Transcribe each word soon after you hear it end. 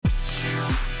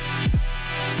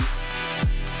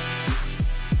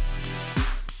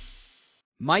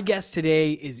My guest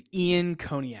today is Ian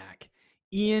Koniak.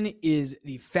 Ian is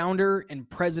the founder and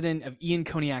president of Ian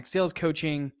Koniak Sales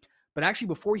Coaching. But actually,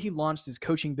 before he launched his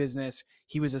coaching business,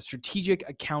 he was a strategic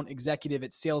account executive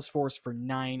at Salesforce for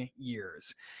 9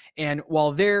 years. And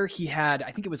while there, he had,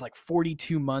 I think it was like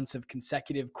 42 months of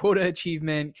consecutive quota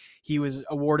achievement. He was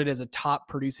awarded as a top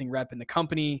producing rep in the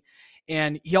company.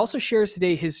 And he also shares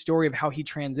today his story of how he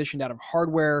transitioned out of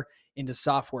hardware into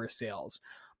software sales.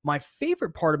 My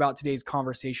favorite part about today's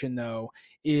conversation, though,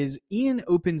 is Ian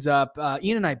opens up,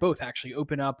 Ian and I both actually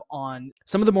open up on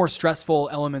some of the more stressful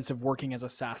elements of working as a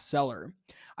SaaS seller.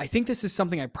 I think this is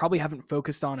something I probably haven't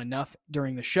focused on enough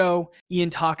during the show. Ian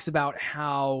talks about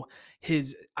how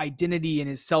his identity and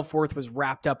his self-worth was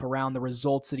wrapped up around the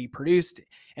results that he produced.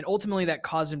 And ultimately that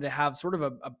caused him to have sort of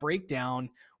a breakdown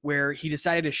where he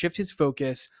decided to shift his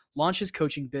focus, launch his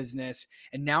coaching business,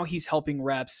 and now he's helping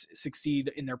reps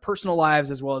succeed in their personal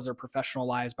lives as well as their professional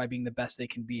lives by being the best they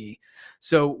can be.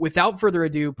 So without further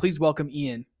ado, please welcome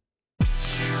Ian.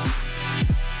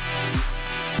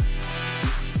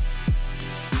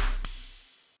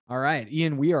 All right,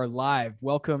 Ian, we are live.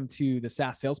 Welcome to the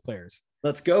SaaS Sales Players.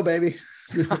 Let's go, baby.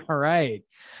 All right.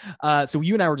 So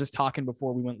you and I were just talking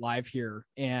before we went live here,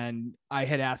 and I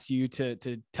had asked you to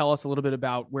tell us a little bit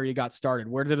about where you got started.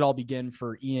 Where did it all begin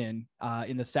for Ian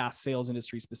in the SaaS sales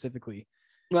industry specifically?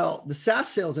 Well, the SaaS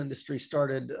sales industry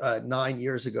started 9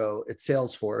 years ago at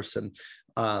Salesforce, and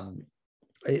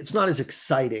it's not as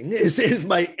exciting as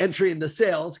my entry into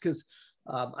sales because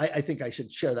I think I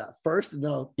should share that first, and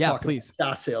then I'll talk about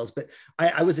SaaS sales. But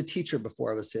I was a teacher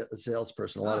before I was a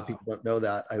salesperson. A lot of people don't know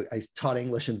that. I taught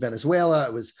English in Venezuela. I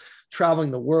was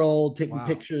traveling the world, taking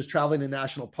pictures, traveling to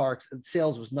national parks. And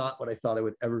sales was not what I thought I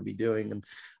would ever be doing. And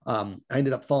I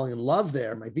ended up falling in love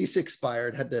there. My visa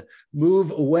expired, had to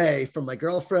move away from my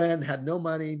girlfriend, had no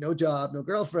money, no job, no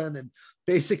girlfriend. And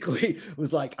basically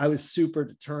was like, I was super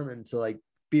determined to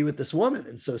be with this woman.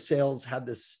 And so sales had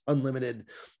this unlimited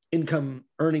income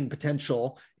earning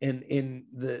potential. And in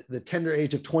the tender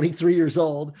age of 23 years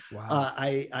old,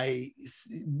 I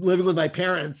living with my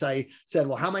parents, I said,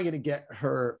 well, how am I going to get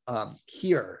her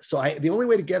here? So the only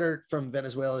way to get her from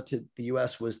Venezuela to the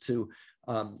US was to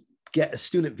get a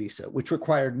student visa, which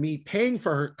required me paying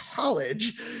for her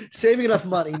college, saving enough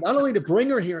money, not only to bring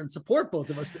her here and support both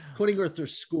of us, but putting her through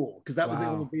school, because that was the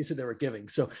only visa they were giving.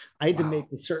 So I had to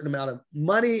make a certain amount of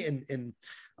money. And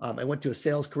I went to a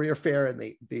sales career fair,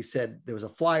 and they said there was a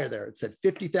flyer there. It said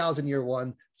 50,000 year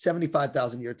one,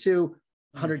 75,000 year two,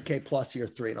 100K plus year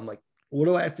three. And I'm like, what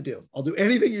do I have to do? I'll do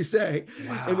anything you say.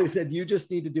 And they said, you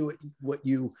just need to do what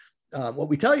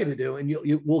we tell you to do,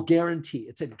 and we'll guarantee.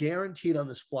 It said guaranteed on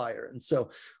this flyer. And so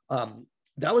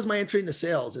that was my entry into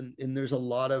sales. And there's a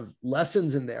lot of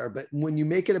lessons in there, but when you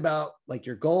make it about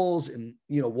your goals and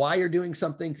why you're doing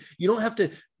something, you don't have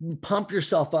to pump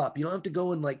yourself up. You don't have to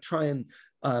go and try and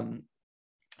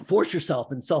force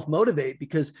yourself and self-motivate,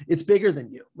 because it's bigger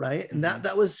than you. Right. And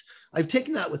I've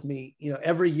taken that with me,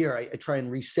 every year I try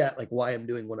and reset why I'm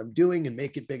doing what I'm doing and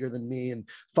make it bigger than me and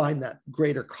find that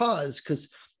greater cause. Cause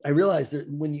I realized that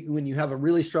when you have a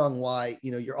really strong why,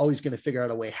 you're always going to figure out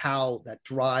a way how that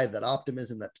drive, that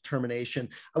optimism, that determination.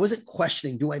 I wasn't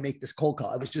questioning, do I make this cold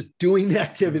call? I was just doing the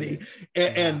activity.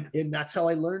 And that's how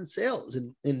I learned sales.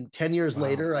 And 10 years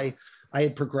later, I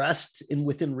had progressed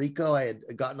within Ricoh. I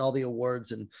had gotten all the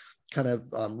awards and kind of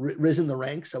risen the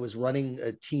ranks. I was running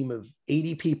a team of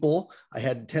 80 people. I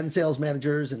had 10 sales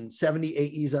managers and 70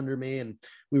 AEs under me, and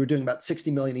we were doing about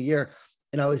 60 million a year.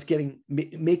 And I was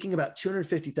making about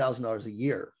 $250,000 a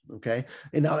year. Okay.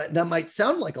 And now that might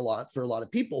sound like a lot for a lot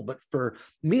of people, but for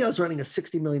me, I was running a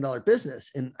 $60 million business.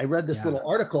 And I read this little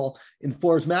article in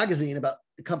Forbes magazine about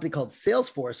a company called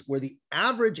Salesforce, where the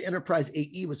average enterprise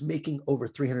AE was making over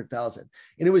 300,000.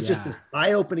 And it was just this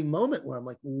eye-opening moment where I'm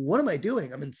like, what am I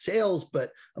doing? I'm in sales,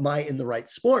 but am I in the right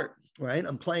sport? Right.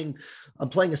 I'm playing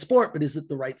a sport, but is it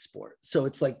the right sport? So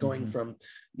it's like going from,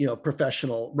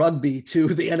 professional rugby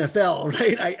to the NFL,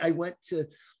 right? I went to,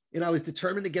 I was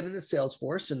determined to get into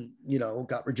Salesforce, and,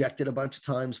 got rejected a bunch of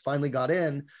times, finally got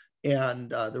in,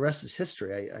 and the rest is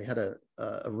history. I had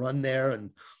a run there, and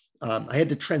I had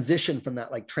to transition from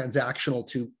that transactional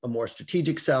to a more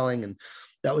strategic selling, and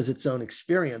that was its own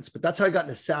experience. But that's how I got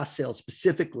into SaaS sales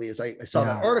specifically, is I saw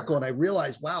that article and I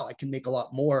realized, wow, I can make a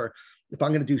lot more. If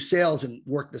I'm going to do sales and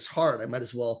work this hard, I might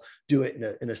as well do it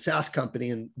in a SaaS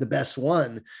company, and the best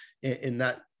one. And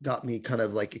that got me kind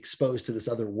of exposed to this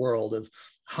other world of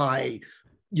high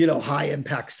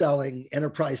impact selling,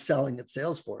 enterprise selling at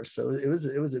Salesforce. So it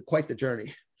was quite the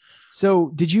journey.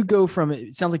 So did you go from,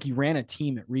 it sounds like you ran a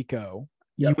team at Ricoh.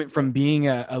 You went from being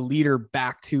a leader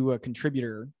back to a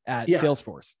contributor at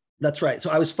Salesforce. That's right. So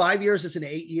I was 5 years as an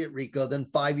AE at Ricoh, then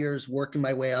 5 years working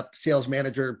my way up, sales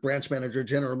manager, branch manager,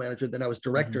 general manager. Then I was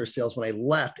director of sales when I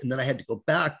left. And then I had to go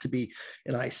back to be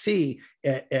an IC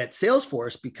at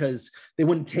Salesforce because they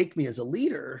wouldn't take me as a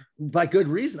leader by good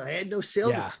reason. I had no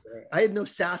sales experience. I had no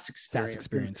SaaS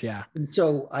experience. And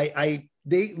so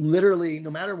they literally,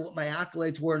 no matter what my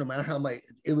accolades were, no matter how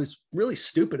it was really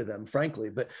stupid of them, frankly,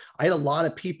 but I had a lot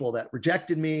of people that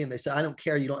rejected me and they said, I don't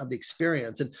care. You don't have the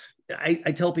experience. And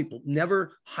I tell people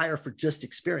never hire for just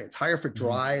experience, hire for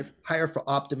drive, hire for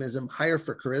optimism, hire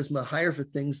for charisma, hire for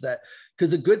things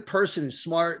because a good person who's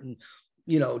smart and,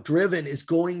 driven is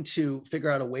going to figure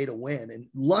out a way to win. And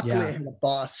luckily I had a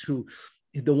boss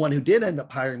the one who did end up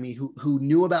hiring me, who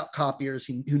knew about copiers,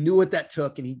 who knew what that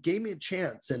took, and he gave me a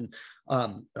chance. And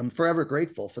I'm forever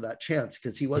grateful for that chance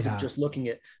because he wasn't just looking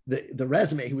at the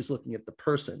resume, he was looking at the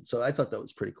person. So I thought that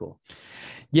was pretty cool.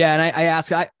 Yeah.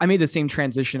 And I made the same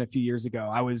transition a few years ago.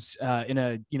 I was in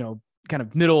a, kind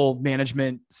of middle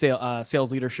management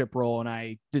sales leadership role. And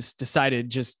I just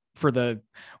decided for the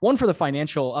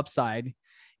financial upside,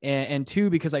 and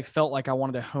two, because I felt like I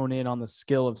wanted to hone in on the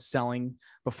skill of selling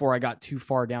before I got too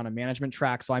far down a management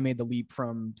track. So I made the leap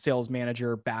from sales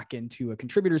manager back into a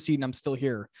contributor seat, and I'm still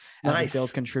here as a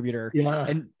sales contributor.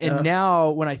 And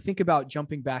now when I think about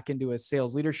jumping back into a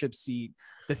sales leadership seat,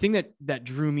 the thing that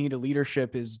drew me to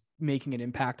leadership is making an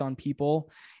impact on people.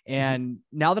 And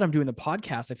now that I'm doing the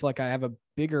podcast, I feel like I have a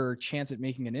bigger chance at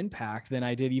making an impact than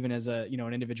I did even as an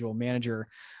individual manager.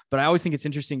 But I always think it's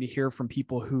interesting to hear from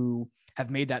people who have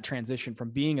made that transition from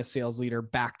being a sales leader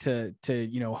back to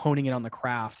honing in on the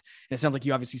craft. And it sounds like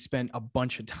you obviously spent a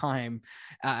bunch of time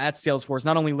at Salesforce,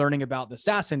 not only learning about the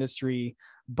SaaS industry,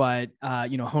 but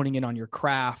honing in on your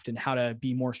craft and how to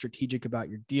be more strategic about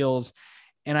your deals.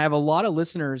 And I have a lot of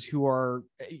listeners who are,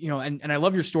 and I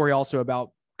love your story also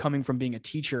about coming from being a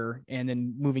teacher and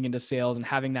then moving into sales and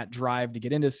having that drive to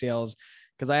get into sales.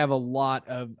 Because I have a lot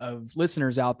of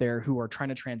listeners out there who are trying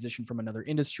to transition from another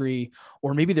industry,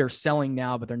 or maybe they're selling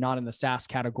now, but they're not in the SaaS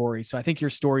category. So I think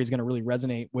your story is going to really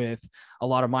resonate with a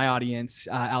lot of my audience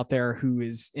out there who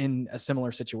is in a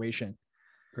similar situation.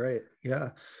 Great. Yeah.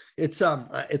 It's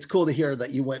cool to hear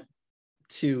that you went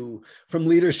from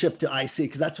leadership to IC,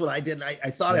 because that's what I did. I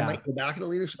thought I might go back into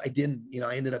leadership. I didn't.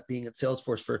 I ended up being at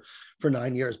Salesforce for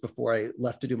 9 years before I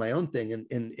left to do my own thing. And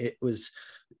it was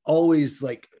always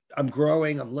like, I'm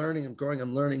growing, I'm learning, I'm growing,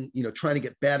 I'm learning, trying to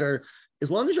get better.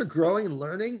 As long as you're growing and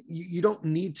learning, you don't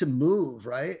need to move,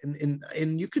 right?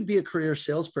 And you could be a career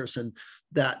salesperson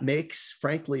that makes,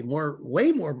 frankly,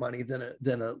 way more money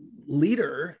than a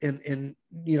leader, and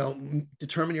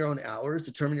determine your own hours,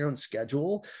 determine your own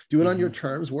schedule, do it on your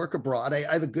terms, work abroad.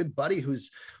 I have a good buddy who's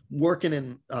working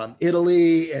in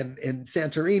Italy and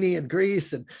Santorini and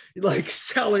Greece, and like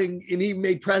selling, and he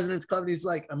made President's Club. And he's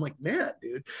like, I'm like, man,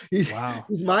 dude, he's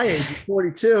my age, he's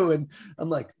 42. And I'm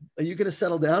like, are you going to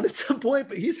settle down at some point?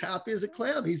 But he's happy as a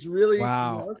clam. He's really,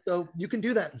 so you can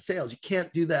do that in sales. You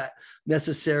can't do that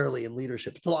necessarily in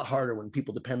leadership. It's a lot harder when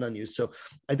people depend on you. So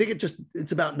I think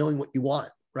it's about knowing what you want,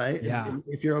 right? Yeah. And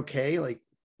if you're okay, like,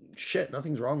 shit,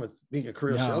 nothing's wrong with being a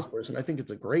career salesperson. I think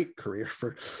it's a great career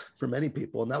for many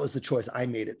people. And that was the choice I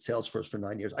made at Salesforce for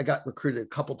 9 years. I got recruited a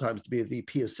couple times to be a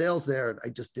VP of sales there, and I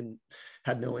just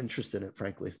had no interest in it,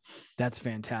 frankly. That's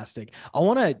fantastic. I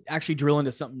want to actually drill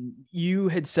into something. You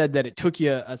had said that it took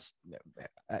you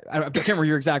I can't remember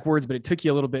your exact words, but it took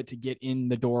you a little bit to get in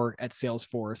the door at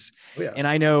Salesforce. Oh, yeah. And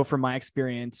I know from my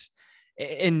experience,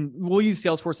 and we'll use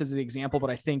Salesforce as the example, but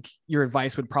I think your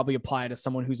advice would probably apply to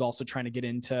someone who's also trying to get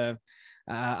into,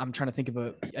 I'm trying to think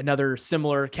of another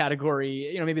similar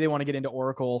category. Maybe they want to get into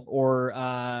Oracle or,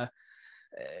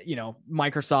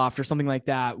 Microsoft or something like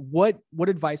that. What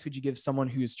advice would you give someone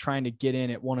who's trying to get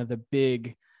in at one of the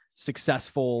big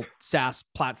successful SaaS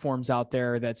platforms out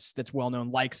there that's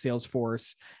well-known, like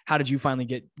Salesforce? How did you finally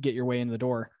get your way into the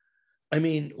door? I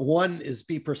mean, one is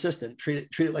be persistent, treat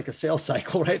it like a sales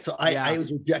cycle, right? So I was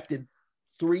rejected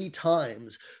 3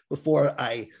 times before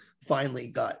I finally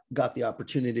got the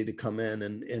opportunity to come in.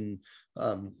 And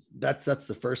that's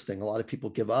the first thing. A lot of people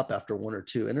give up after 1 or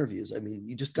 2 interviews. I mean,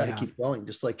 you just got to keep going.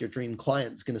 Just like your dream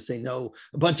client is going to say no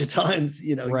a bunch of times,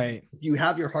 right. If you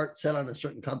have your heart set on a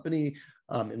certain company.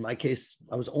 In my case,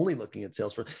 I was only looking at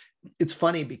Salesforce. It's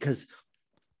funny because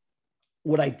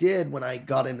what I did when I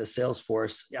got into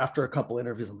Salesforce after a couple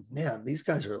interviews, I'm like, man, these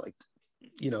guys are like,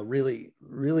 really,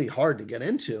 really hard to get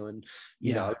into. And,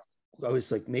 I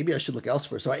was like, maybe I should look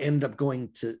elsewhere. So I ended up going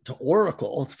to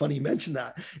Oracle. It's funny you mentioned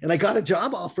that. And I got a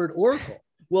job offer at Oracle.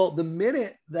 Well, the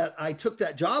minute that I took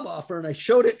that job offer and I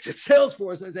showed it to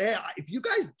Salesforce, I say, hey, if you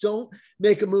guys don't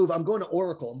make a move, I'm going to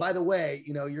Oracle. And by the way,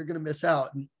 you're going to miss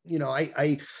out. And,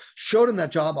 I showed him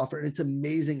that job offer, and it's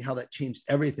amazing how that changed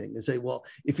everything. They say, well,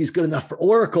 if he's good enough for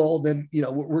Oracle, then,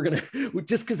 we're going to,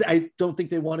 just because I don't think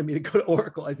they wanted me to go to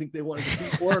Oracle. I think they wanted to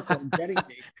beat Oracle and getting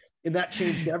me. And that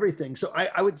changed everything. So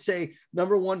I would say,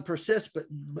 number one, persist, but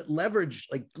leverage,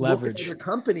 look at other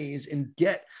companies and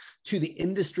get to the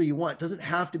industry you want. It doesn't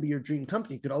have to be your dream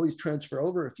company. You could always transfer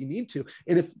over if you need to.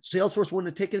 And if Salesforce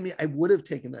wouldn't have taken me, I would have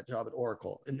taken that job at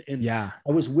Oracle. And yeah,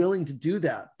 I was willing to do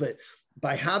that. But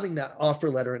by having that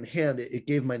offer letter in hand, it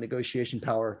gave my negotiation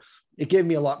power. It gave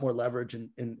me a lot more leverage.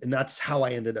 And that's how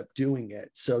I ended up doing it.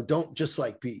 So don't just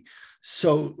be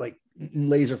so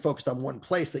laser focused on one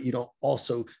place that you don't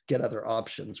also get other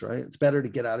options, right? It's better to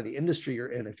get out of the industry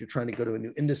you're in if you're trying to go to a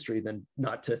new industry than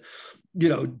not to,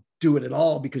 do it at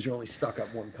all because you're only stuck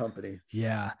at one company.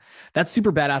 Yeah, that's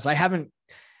super badass. I haven't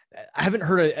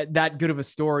heard that good of a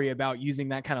story about using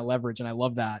that kind of leverage, and I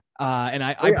love that. And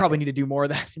I probably need to do more of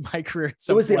that in my career.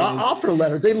 It was the offer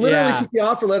letter. They literally took the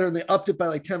offer letter and they upped it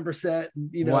by 10%.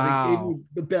 And, they gave me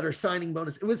the better signing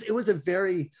bonus. It was a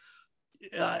very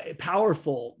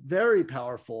powerful, very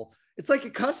powerful. It's like a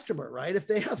customer, right? If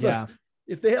they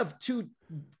have two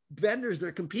vendors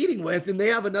they're competing with and they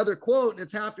have another quote and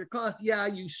it's half your cost, yeah,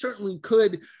 you certainly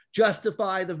could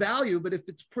justify the value. But if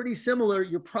it's pretty similar,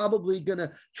 you're probably going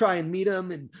to try and meet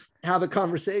them and have a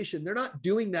conversation. They're not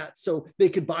doing that so they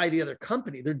could buy the other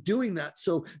company. They're doing that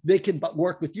so they can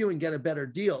work with you and get a better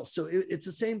deal. So it's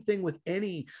the same thing with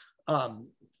any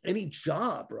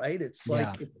job, right? It's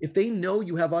if they know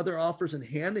you have other offers in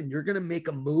hand and you're going to make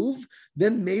a move,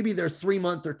 then maybe their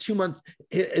 3-month or 2-month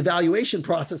evaluation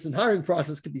process and hiring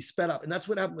process could be sped up. And that's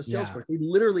what happened with Salesforce. They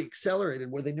literally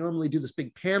accelerated where they normally do this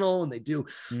big panel and they do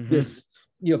this,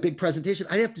 big presentation.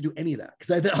 I didn't have to do any of that because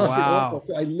I had Oracle.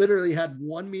 So I literally had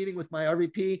one meeting with my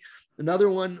RVP, another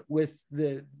one with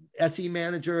the SE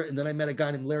manager. And then I met a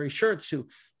guy named Larry Schertz,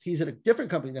 he's at a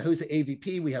different company now, who's the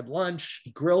AVP. We had lunch,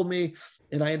 he grilled me,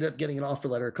 and I ended up getting an offer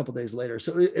letter a couple of days later.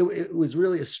 So it was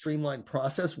really a streamlined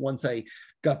process once I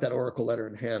got that Oracle letter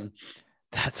in hand.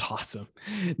 That's awesome.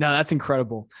 No, that's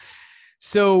incredible.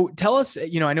 So tell us,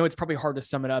 I know it's probably hard to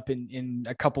sum it up in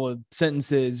a couple of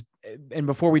sentences. And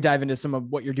before we dive into some of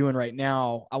what you're doing right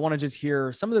now, I want to just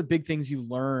hear some of the big things you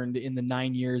learned in the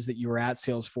 9 years that you were at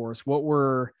Salesforce. What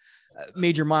were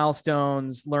major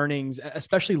milestones, learnings,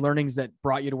 especially learnings that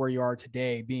brought you to where you are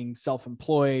today, being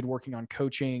self-employed, working on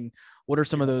coaching? What are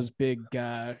some of those big,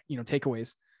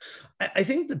 takeaways? I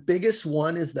think the biggest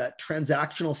one is that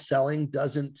transactional selling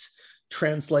doesn't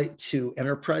translate to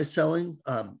enterprise selling.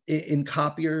 In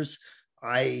copiers,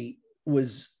 I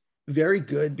was very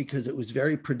good because it was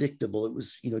very predictable. It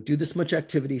was, do this much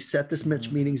activity, set this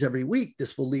much meetings every week.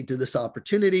 This will lead to this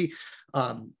opportunity,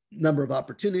 number of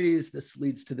opportunities. This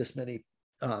leads to this many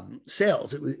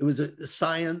sales. It was a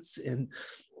science. And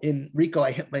in Ricoh,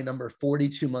 I hit my number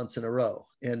 42 months in a row.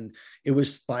 And it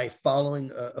was by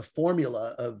following a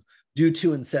formula of do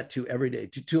 2 and set 2 every day.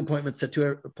 Do 2 appointments, set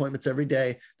 2 appointments every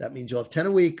day. That means you'll have 10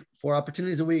 a week, 4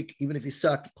 opportunities a week. Even if you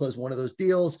suck, close one of those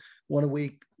deals, 1 a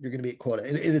week, you're going to be at quota.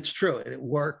 And it's true. And it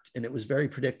worked. And it was very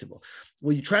predictable.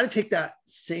 Well, you try to take that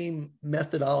same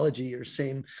methodology or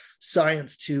same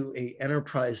science to a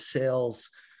enterprise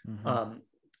sales.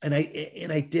 And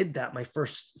I did that my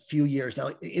first few years.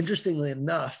 Now, interestingly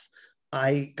enough,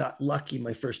 I got lucky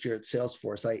my first year at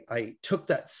Salesforce. I took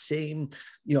that same,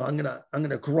 I'm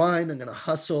gonna grind, I'm gonna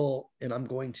hustle, and I'm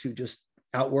going to just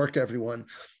outwork everyone.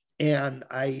 And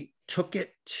I took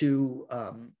it to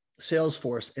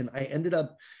Salesforce, and I ended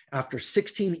up, after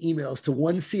 16 emails to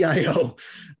one CIO,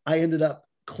 I ended up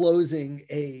closing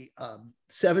a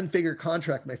 7-figure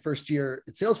contract my first year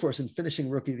at Salesforce and finishing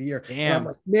rookie of the year. And I'm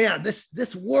like, man,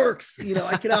 this works.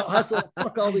 I can out hustle.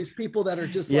 Fuck all these people that are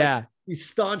just like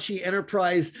these staunchy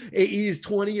enterprise AEs,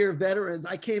 20-year veterans.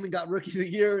 I came and got rookie of the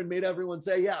year and made everyone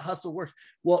say, yeah, hustle works.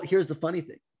 Well, here's the funny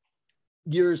thing.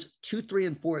 Years 2, 3,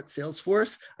 and 4 at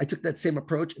Salesforce, I took that same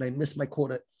approach and I missed my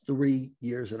quota 3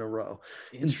 years in a row.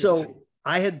 And so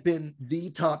I had been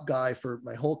the top guy for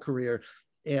my whole career.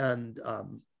 And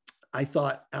I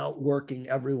thought outworking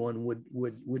everyone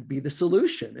would be the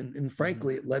solution. And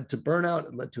frankly, it led to burnout.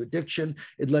 It led to addiction.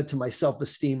 It led to my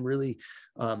self-esteem really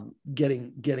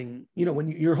getting,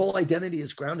 when your whole identity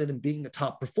is grounded in being a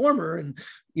top performer and,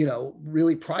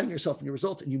 really priding yourself in your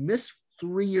results, and you miss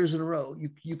 3 years in a row,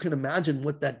 you can imagine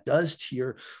what that does to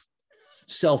your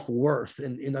self-worth.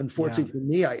 And unfortunately for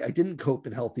me, I didn't cope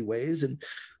in healthy ways. And,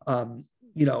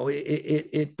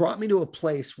 it brought me to a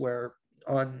place where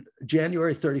on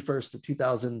January 31st of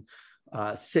 2000,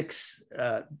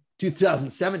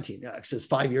 2017, actually, it's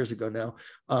 5 years ago now.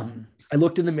 I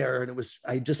looked in the mirror and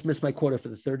I just missed my quota for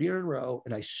the third year in a row.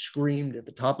 And I screamed at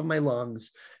the top of my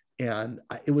lungs. And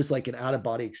it was like an out of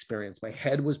body experience. My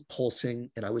head was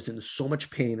pulsing and I was in so much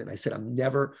pain. And I said, I'm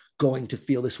never going to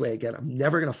feel this way again. I'm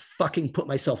never going to fucking put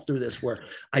myself through this, where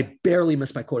I barely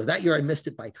missed my quota. That year I missed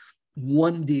it by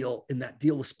one deal, and that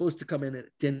deal was supposed to come in and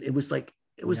it didn't. It was like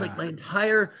my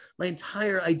entire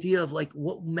idea of like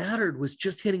what mattered was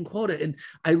just hitting quota. And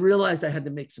I realized I had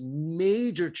to make some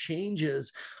major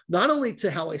changes, not only to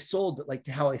how I sold, but like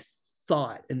to how I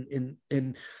thought. And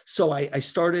so I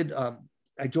started,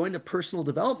 I joined a personal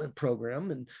development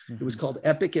program, and it was called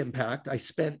Epic Impact. I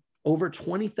spent over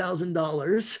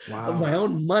 $20,000 of my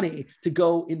own money to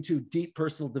go into deep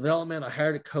personal development. I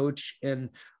hired a coach, and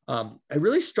I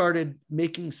really started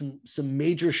making some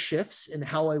major shifts in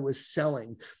how I was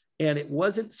selling. And it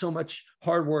wasn't so much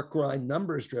hard work, grind,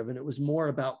 numbers driven. It was more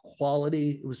about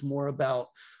quality. It was more about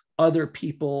other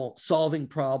people solving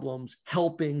problems,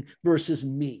 helping, versus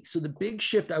me. So the big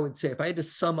shift, I would say, if I had to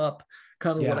sum up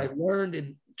kind of what I learned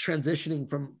in transitioning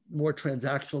from more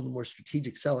transactional to more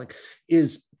strategic selling,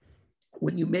 is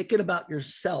when you make it about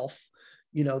yourself,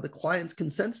 the clients can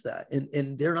sense that,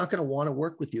 and they're not going to want to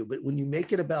work with you. But when you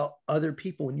make it about other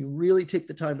people, when you really take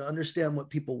the time to understand what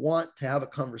people want, to have a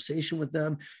conversation with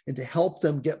them and to help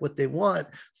them get what they want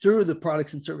through the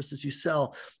products and services you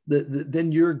sell,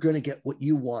 then you're going to get what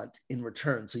you want in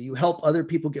return. So you help other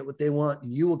people get what they want,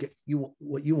 and you will get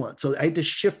what you want. So I had to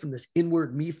shift from this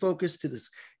inward me focus to this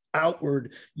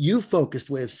outward you focused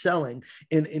way of selling.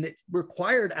 And it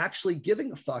required actually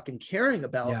giving a fuck and caring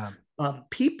about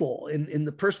people and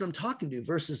the person I'm talking to,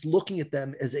 versus looking at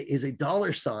them as a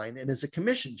dollar sign and as a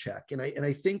commission check. And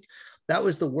I think that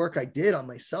was the work I did on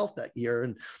myself that year.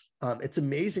 And it's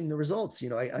amazing the results.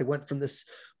 I went from this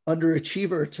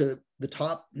underachiever to the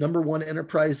top #1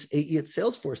 enterprise AE at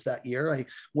Salesforce that year. I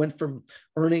went from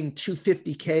earning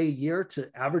 $250K a year to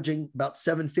averaging about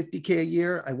 $750K a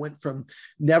year. I went from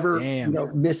never,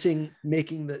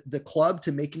 making the club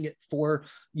to making it 4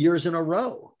 years in a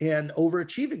row, and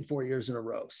overachieving 4 years in a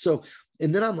row. So,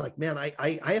 and then I'm like, man,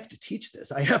 I have to teach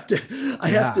this. I have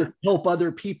to help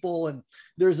other people. And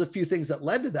there's a few things that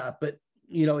led to that, but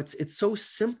it's so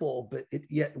simple, but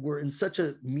yet we're in such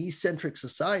a me-centric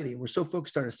society, and we're so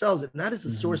focused on ourselves, and that is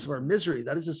the source of our misery.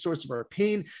 That is the source of our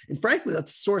pain. And frankly,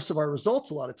 that's the source of our results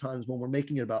a lot of times when we're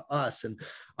making it about us. And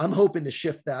I'm hoping to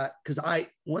shift that, because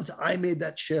once I made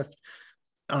that shift,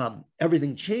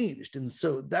 everything changed. And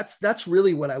so that's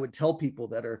really what I would tell people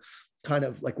that are kind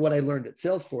of like what I learned at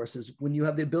Salesforce, is when you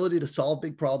have the ability to solve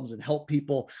big problems and help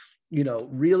people,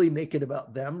 really make it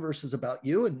about them versus about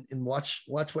you, and watch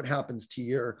what happens to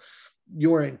your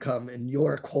income and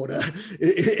your quota.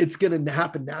 It's going to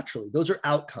happen naturally. Those are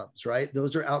outcomes, right?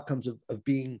 Those are outcomes of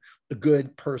being a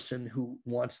good person who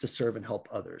wants to serve and help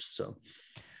others. So.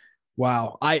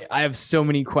 Wow. I have so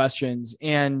many questions,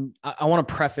 and I want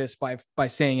to preface by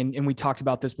saying, and we talked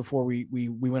about this before we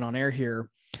went on air here.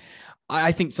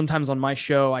 I think sometimes on my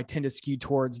show, I tend to skew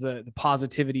towards the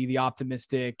positivity, the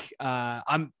optimistic.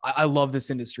 I love this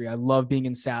industry. I love being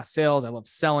in SaaS sales. I love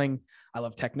selling. I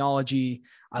love technology.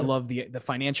 I love the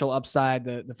financial upside,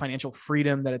 the financial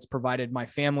freedom that it's provided my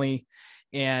family,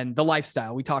 and the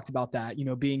lifestyle. We talked about that,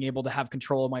 being able to have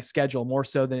control of my schedule more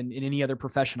so than in any other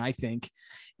profession, I think.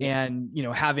 And,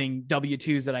 having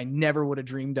W-2s that I never would have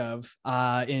dreamed of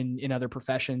in other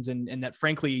professions, and that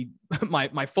frankly,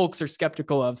 my folks are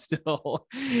skeptical of still.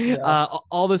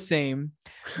 All the same,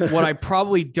 what I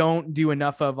probably don't do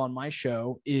enough of on my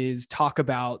show is talk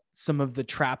about some of the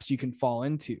traps you can fall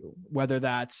into, whether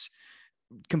that's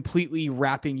completely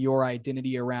wrapping your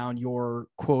identity around your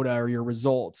quota or your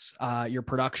results, your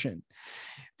production,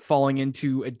 falling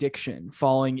into addiction,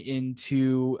 falling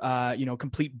into,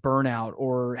 complete burnout,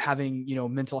 or having,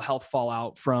 mental health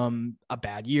fallout from a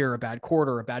bad year, a bad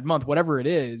quarter, a bad month, whatever it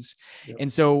is. Yep.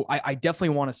 And so I definitely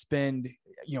want to spend,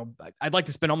 I'd like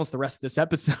to spend almost the rest of this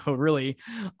episode really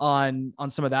on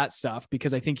some of that stuff,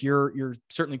 because I think you're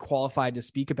certainly qualified to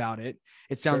speak about it.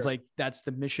 It sounds like that's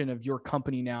the mission of your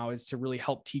company now, is to really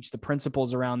help teach the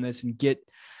principles around this and get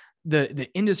the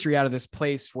industry out of this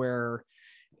place where,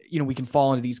 we can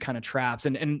fall into these kind of traps.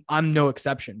 And I'm no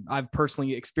exception. I've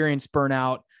personally experienced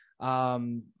burnout.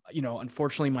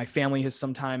 Unfortunately, my family has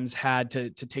sometimes had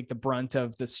to take the brunt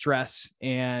of the stress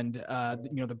and,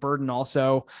 the burden.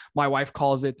 Also, my wife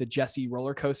calls it the Jesse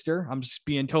roller coaster. I'm just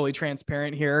being totally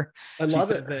transparent here. I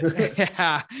love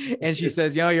it. And she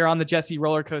says, you're on the Jesse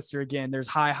roller coaster again. There's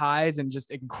high highs and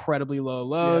just incredibly low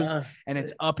lows. And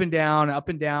it's up and down,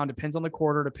 depends on the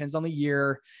quarter, depends on the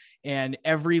year. and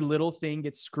every little thing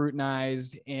gets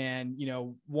scrutinized, and, you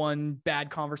know, one bad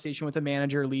conversation with a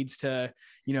manager leads to,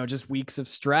 you know, just weeks of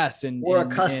stress or a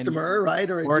customer, right?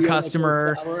 Or a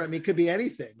customer. I mean, it could be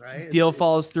anything, right? Deal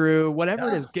falls through, whatever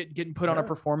it is, getting put on a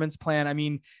performance plan. I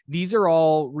mean, these are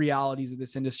all realities of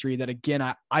this industry that, again,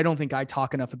 I don't think I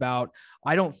talk enough about.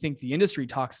 I don't think the industry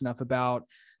talks enough about.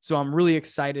 So I'm really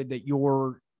excited that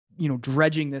you're, you know,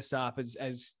 dredging this up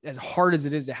as hard as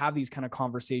it is to have these kind of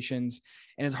conversations,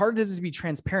 and as hard as it is to be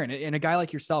transparent. And a guy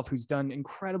like yourself, who's done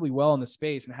incredibly well in the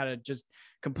space and had a just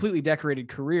completely decorated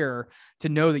career, to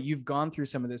know that you've gone through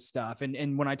some of this stuff.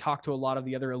 And when I talk to a lot of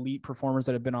the other elite performers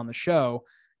that have been on the show,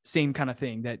 same kind of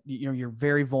thing, that, you know, you're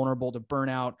very vulnerable to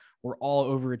burnout. We're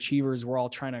all overachievers. We're all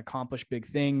trying to accomplish big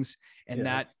things. And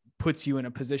that puts you in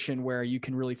a position where you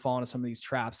can really fall into some of these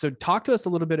traps. So talk to us a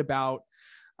little bit about,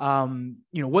 you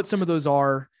know, what some of those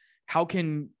are. How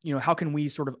can we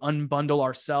sort of unbundle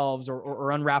ourselves or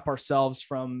unwrap ourselves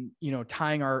from, you know,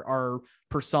 tying our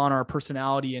persona, our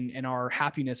personality, and our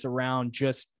happiness around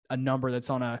just a number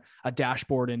that's on a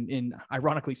dashboard in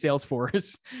ironically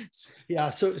Salesforce.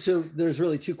 Yeah. So there's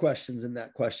really two questions in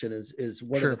that question is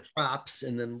what are the traps,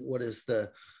 and then what is the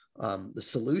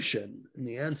solution and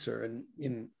the answer.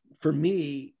 And for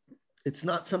me, it's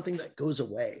not something that goes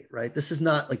away, right? This is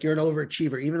not like you're an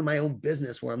overachiever. Even in my own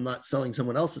business where I'm not selling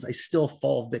someone else's, I still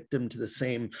fall victim to the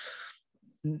same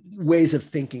ways of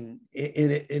thinking.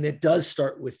 And it does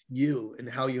start with you and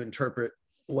how you interpret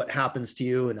what happens to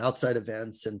you and outside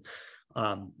events. And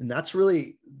that's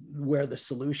really where the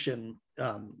solution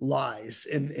lies.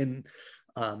 And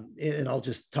I'll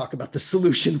just talk about the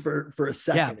solution for a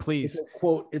second. Yeah, please.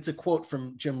 It's a quote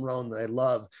from Jim Rohn that I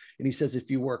love. And he says,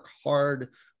 if you work hard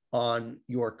on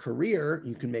your career,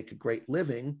 you can make a great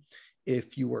living.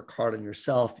 If you work hard on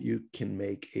yourself, you can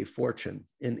make a fortune.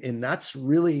 And that's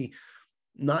really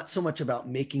not so much about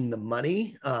making the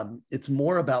money. It's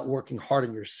more about working hard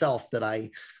on yourself that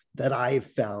I've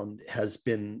found has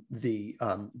been the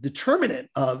determinant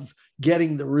of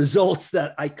getting the results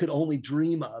that I could only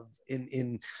dream of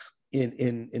in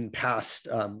past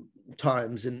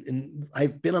times. And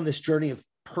I've been on this journey of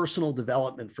personal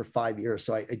development for 5 years.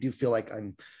 So I do feel like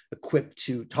I'm equipped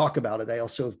to talk about it. I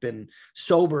also have been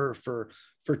sober for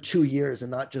 2 years,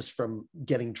 and not just from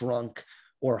getting drunk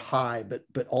or high,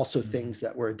 but also things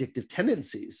that were addictive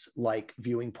tendencies, like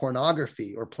viewing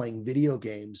pornography or playing video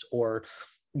games or,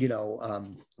 you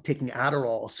know, taking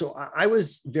Adderall. So I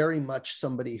was very much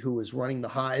somebody who was running the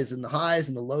highs and the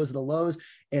lows and the lows.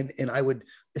 And I would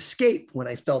escape when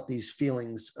I felt these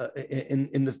feelings.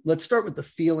 Let's start with the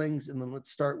feelings, and then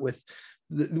let's start with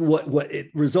what it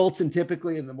results in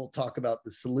typically. And then we'll talk about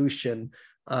the solution.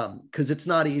 Because it's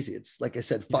not easy. It's like I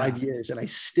said, 5 years, and I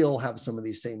still have some of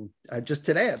these same. Just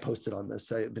today, I posted on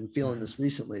this. I've been feeling this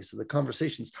recently, so the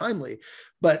conversation's timely.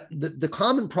 But the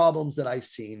common problems that I've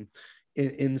seen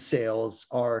in sales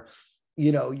are,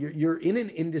 you know, you're in an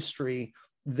industry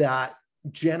that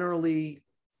generally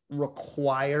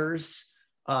requires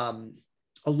a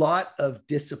lot of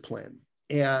discipline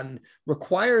and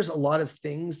requires a lot of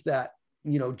things that,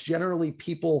 you know, generally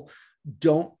people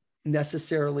don't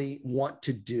necessarily want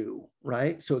to do,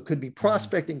 right? So it could be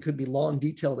prospecting, could be long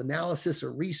detailed analysis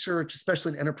or research,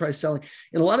 especially in enterprise selling.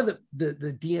 And a lot of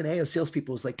the DNA of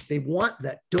salespeople is like, they want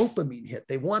that dopamine hit.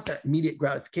 They want that immediate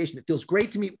gratification. It feels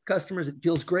great to meet customers. It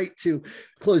feels great to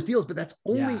close deals, but that's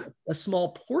only a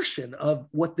small portion of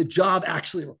what the job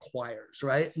actually requires,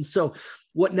 right? And so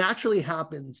what naturally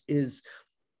happens is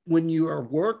when you are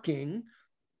working,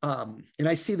 and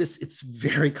I see this, it's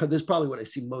this is probably what I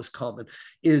see most common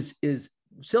is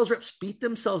sales reps beat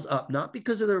themselves up, not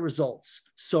because of their results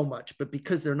so much, but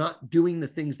because they're not doing the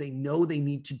things they know they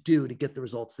need to do to get the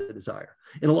results they desire.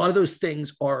 And a lot of those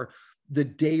things are the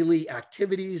daily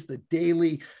activities, the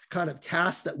daily kind of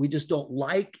tasks that we just don't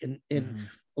like. And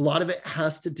a lot of it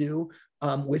has to do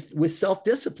with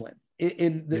self-discipline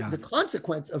in the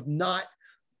consequence of not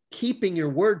keeping your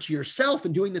word to yourself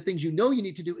and doing the things you know you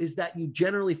need to do is that you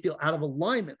generally feel out of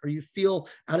alignment, or you feel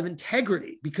out of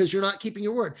integrity because you're not keeping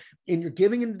your word, and you're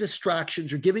giving into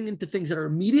distractions. You're giving into things that are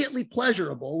immediately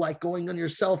pleasurable, like going on your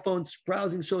cell phones,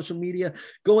 browsing social media,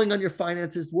 going on your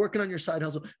finances, working on your side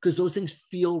hustle, because those things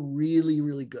feel really,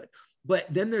 really good. But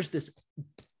then there's this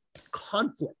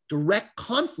direct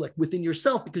conflict within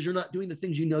yourself because you're not doing the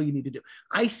things you know you need to do.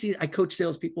 I coach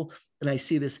salespeople, and I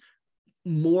see this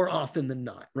more often than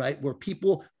not, right? Where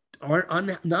people are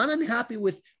not unhappy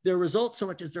with their results so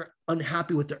much as they're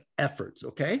unhappy with their efforts,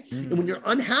 okay? And when you're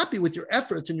unhappy with your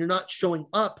efforts and you're not showing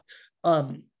up,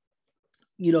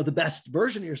 you know, the best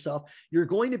version of yourself, you're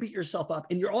going to beat yourself up.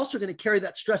 And you're also going to carry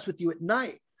that stress with you at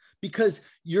night because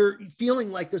you're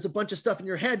feeling like there's a bunch of stuff in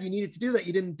your head you needed to do that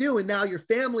you didn't do. And now your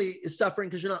family is suffering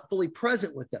because you're not fully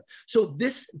present with them. So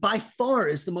this by far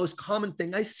is the most common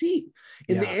thing I see.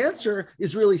 And the answer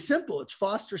is really simple. It's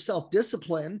foster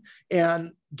self-discipline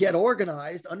and get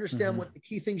organized, understand what the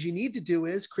key things you need to do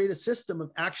is, create a system of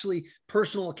actually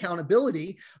personal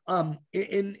accountability, and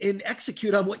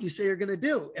execute on what you say you're going to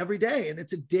do every day. And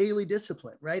it's a daily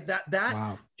discipline, right?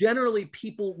 That generally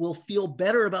people will feel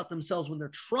better about themselves when they're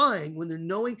trying, when they're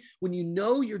knowing, when you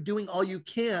know you're doing all you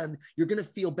can, you're going to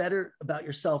feel better about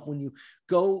yourself when you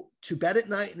go to bed at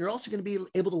night, and you're also going to be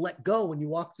able to let go when you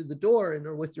walk through the door and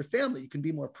or with your family. You can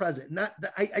be more present. And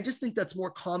I just think that's more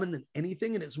common than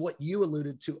anything. And it's what you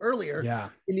alluded to earlier. Yeah.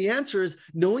 And the answer is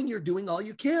knowing you're doing all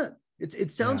you can.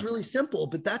 It sounds really simple,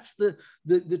 but that's the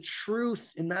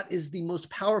truth. And that is the most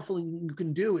powerful thing you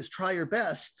can do, is try your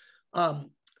best.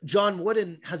 John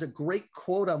Wooden has a great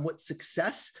quote on what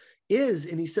success is.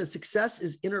 And he says, success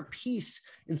is inner peace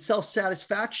and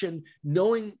self-satisfaction,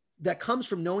 that comes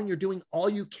from knowing you're doing all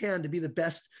you can to be the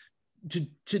best,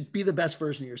 to be the best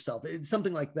version of yourself. It's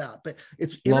something like that, but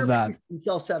it's inner peace and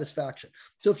self-satisfaction.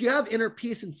 So if you have inner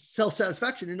peace and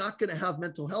self-satisfaction, you're not going to have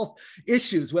mental health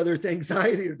issues, whether it's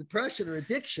anxiety or depression or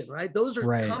addiction, right? Those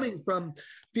are coming from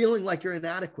feeling like you're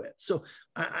inadequate. So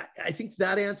I think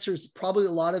that answers probably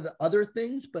a lot of the other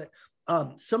things, but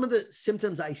some of the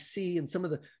symptoms I see and some of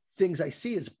the things I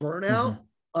see is burnout.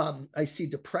 I see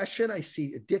depression. I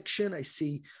see addiction. I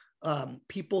see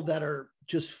people that are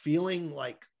just feeling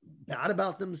like bad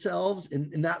about themselves.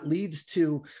 And that leads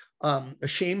to a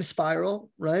shame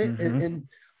spiral, right? And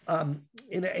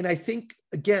I think,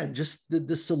 again, just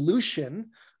the solution,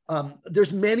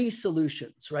 there's many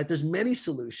solutions, right? There's many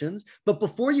solutions, but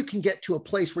before you can get to a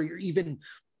place where you're even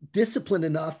disciplined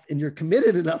enough and you're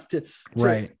committed enough to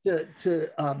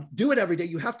do it every day,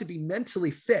 you have to be mentally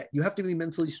fit. You have to be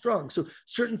mentally strong. So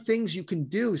certain things you can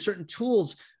do, certain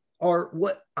tools are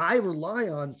what I rely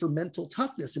on for mental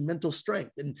toughness and mental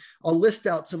strength. And I'll list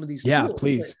out some of these tools. Yeah,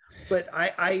 please. But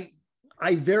I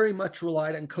very much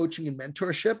relied on coaching and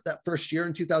mentorship that first year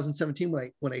in 2017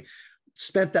 when I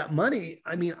spent that money.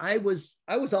 I mean, I was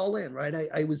all in, right?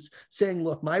 I was saying,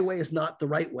 look, my way is not the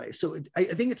right way. So I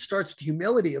think it starts with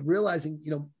humility of realizing,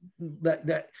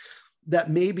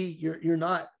 that maybe you're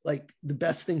not like the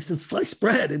best thing since sliced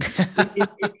bread. And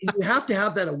you have to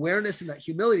have that awareness and that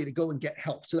humility to go and get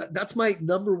help. So that's my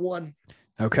number one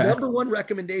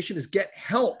recommendation, is get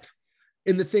help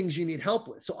in the things you need help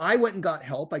with. So I went and got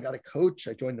help. I got a coach.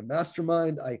 I joined a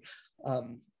mastermind. I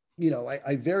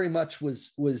very much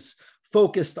was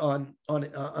focused on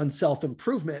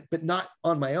self-improvement, but not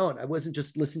on my own. I wasn't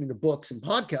just listening to books and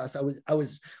podcasts. I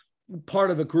was part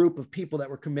of a group of people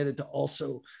that were committed to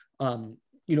also,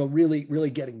 really,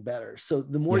 really getting better. So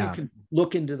the more you can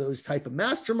look into those type of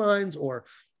masterminds, or,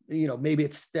 maybe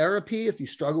it's therapy. If you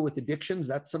struggle with addictions,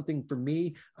 that's something for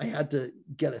me. I had to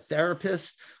get a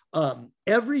therapist.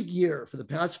 Every year for the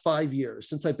past 5 years,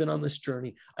 since I've been on this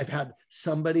journey, I've had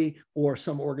somebody or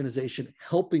some organization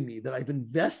helping me that I've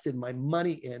invested my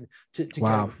money in to get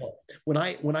help. When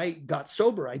I got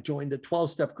sober, I joined a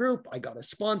 12-step group. I got a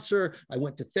sponsor. I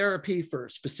went to therapy for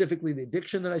specifically the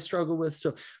addiction that I struggle with.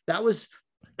 So that was,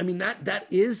 that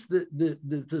is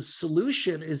the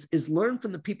solution, is learn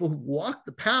from the people who walked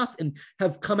the path and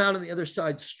have come out on the other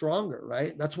side stronger,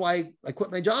 right? That's why I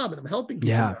quit my job and I'm helping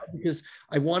people now, because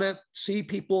I want to see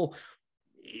people.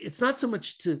 It's not so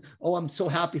much I'm so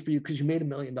happy for you because you made $1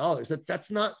 million.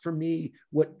 That's not for me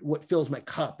what fills my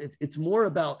cup. It's more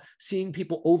about seeing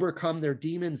people overcome their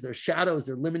demons, their shadows,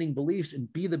 their limiting beliefs,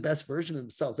 and be the best version of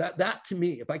themselves. That to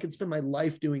me, if I could spend my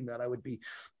life doing that, I would be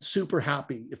super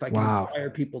happy if I can inspire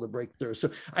people to break through. So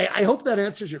I hope that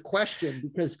answers your question,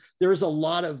 because there's a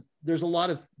lot of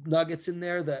nuggets in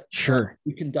there that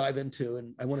we can dive into,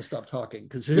 and I want to stop talking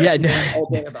because all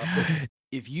day about this.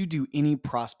 If you do any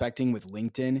prospecting with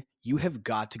LinkedIn, you have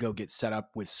got to go get set up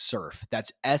with Surf. That's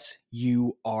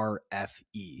SURFE.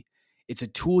 It's a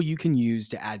tool you can use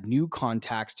to add new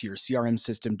contacts to your CRM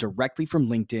system directly from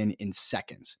LinkedIn in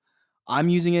seconds. I'm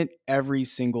using it every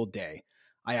single day.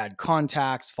 I add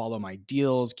contacts, follow my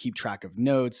deals, keep track of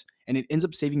notes, and it ends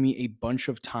up saving me a bunch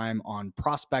of time on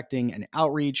prospecting and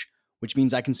outreach, which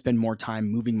means I can spend more time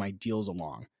moving my deals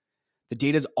along. The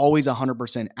data is always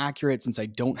 100% accurate, since I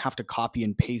don't have to copy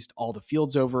and paste all the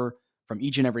fields over from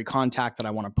each and every contact that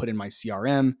I want to put in my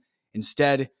CRM.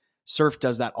 Instead, Surf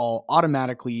does that all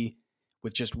automatically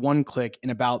with just one click in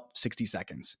about 60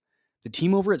 seconds. The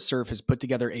team over at Surf has put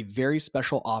together a very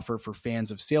special offer for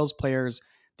fans of Sales Players.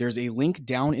 There's a link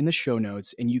down in the show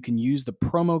notes, and you can use the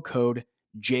promo code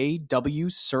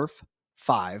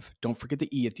JWSurf5. Don't forget the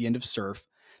E at the end of Surf.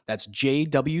 That's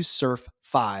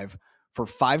JWSurf5 for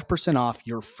 5% off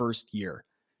your first year.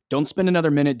 Don't spend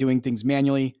another minute doing things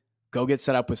manually. Go get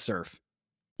set up with Surf.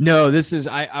 No, this is,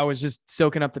 I was just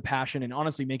soaking up the passion and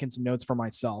honestly making some notes for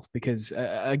myself because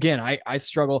again, I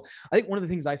struggle. I think one of the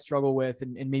things I struggle with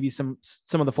and maybe some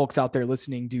of the folks out there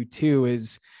listening do too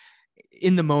is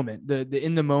in the moment, the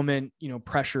in the moment,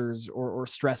 pressures or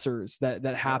stressors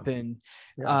that happen.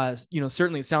 Yeah.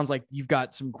 Certainly it sounds like you've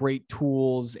got some great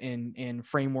tools and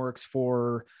frameworks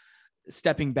for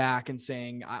stepping back and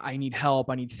saying, I need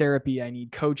help, I need therapy, I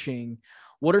need coaching.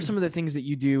 What are some of the things that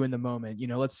you do in the moment?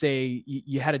 Let's say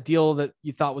you had a deal that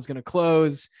you thought was going to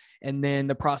close and then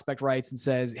the prospect writes and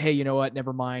says, hey, you know what?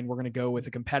 Never mind. We're going to go with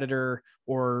a competitor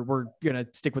or we're going to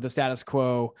stick with the status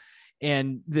quo.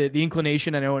 And the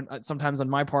inclination I know sometimes on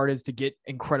my part is to get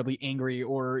incredibly angry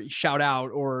or shout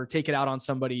out or take it out on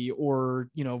somebody or,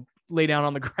 lay down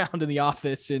on the ground in the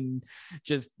office and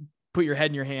just put your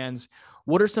head in your hands.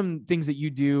 What are some things that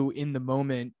you do in the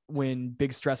moment when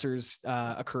big stressors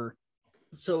occur?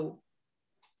 So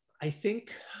I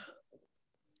think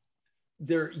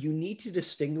you need to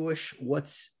distinguish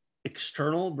what's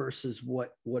external versus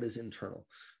what is internal.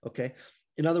 Okay.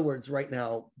 In other words, right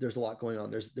now there's a lot going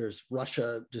on. There's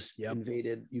Russia just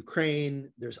invaded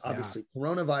Ukraine. There's obviously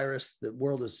coronavirus. The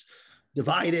world is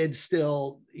divided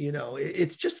still,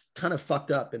 it's just kind of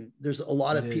fucked up. And there's a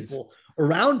lot of people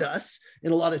around us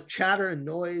and a lot of chatter and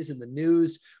noise in the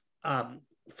news.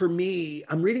 For me,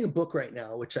 I'm reading a book right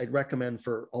now, which I'd recommend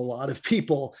for a lot of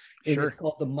people. And it's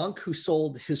called The Monk Who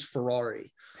Sold His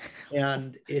Ferrari.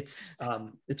 And it's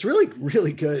really,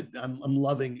 really good. I'm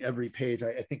loving every page.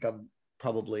 I think I'm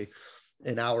probably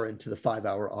an hour into the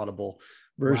 5-hour Audible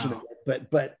version of it.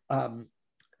 But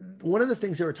one of the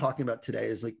things they were talking about today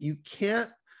is like, you can't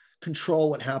control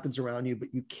what happens around you,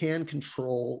 but you can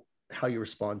control how you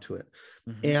respond to it.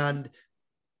 Mm-hmm. And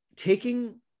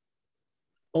taking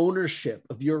ownership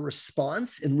of your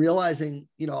response and realizing,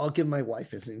 I'll give my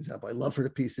wife as an example. I love her to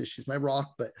pieces. She's my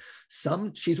rock, but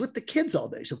she's with the kids all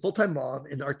day. She's a full-time mom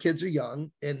and our kids are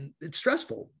young and it's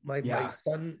stressful. My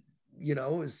son,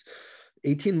 is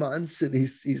 18 months and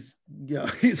he's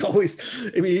always,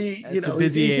 he's a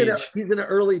busy age. He's in an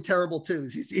early terrible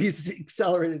twos. He's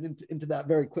accelerated into that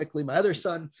very quickly. My other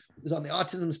son is on the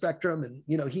autism spectrum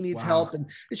and, he needs help and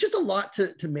it's just a lot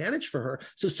to manage for her.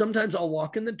 So sometimes I'll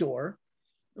walk in the door,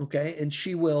 okay, and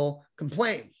she will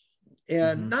complain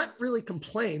and not really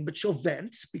complain, but she'll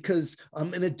vent because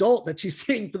I'm an adult that she's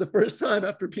seeing for the first time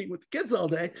after being with the kids all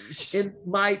day. And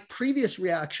my previous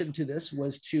reaction to this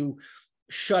was to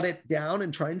shut it down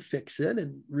and try and fix it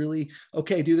and really,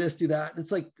 okay, do this, do that. And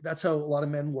it's like, that's how a lot of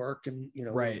men work. And,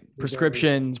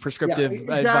 prescriptive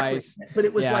advice. But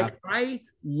it was like, I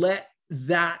let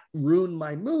that ruin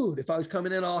my mood. If I was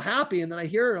coming in all happy and then I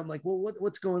hear her, I'm like, well,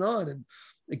 what's going on? And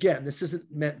again, this isn't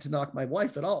meant to knock my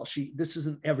wife at all. This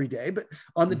isn't every day, but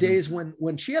on the days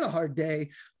when she had a hard day,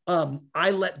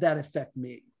 I let that affect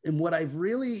me. And what I've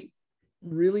really,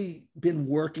 really been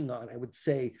working on, I would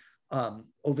say,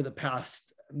 over the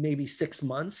past maybe 6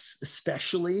 months,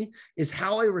 especially, is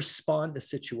how I respond to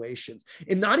situations.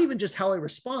 And not even just how I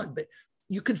respond, but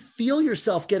you could feel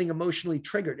yourself getting emotionally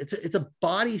triggered. It's a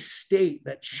body state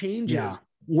that changes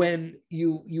when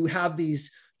you have these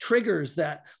triggers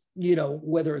that,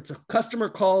 whether it's a customer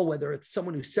call, whether it's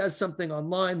someone who says something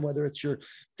online, whether it's your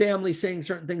family saying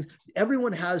certain things,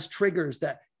 everyone has triggers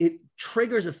that it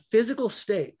triggers a physical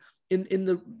state. In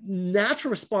the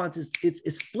natural response is it's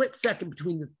a split second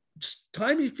between the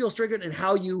time you feel triggered and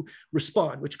how you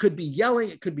respond, which could be yelling,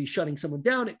 it could be shutting someone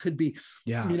down, it could be,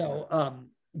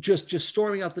 just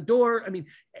storming out the door. I mean,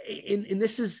 and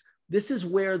this is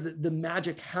where the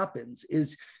magic happens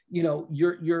is,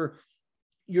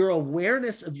 your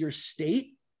awareness of your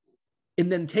state and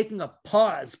then taking a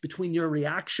pause between your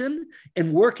reaction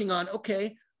and working on,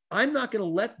 okay, I'm not going to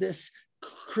let this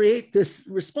create this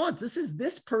response. This is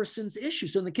this person's issue.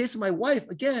 So in the case of my wife,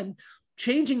 again,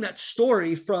 changing that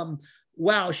story from,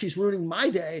 wow, she's ruining my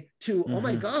day to, oh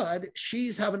my God,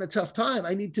 she's having a tough time.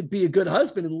 I need to be a good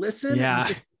husband and listen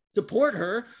and support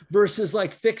her versus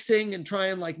like fixing and try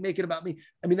and like make it about me.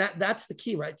 I mean, that's the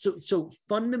key, right? So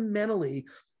fundamentally,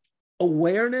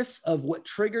 awareness of what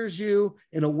triggers you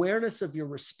and awareness of your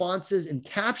responses and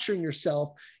capturing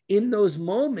yourself in those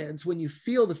moments when you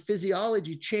feel the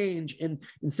physiology change, and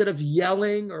instead of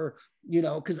yelling or,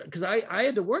 because I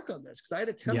had to work on this because I had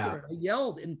a temper and I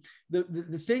yelled. And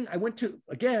the thing I went to,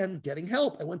 again, getting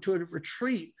help. I went to a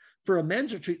retreat for a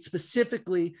men's retreat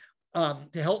specifically to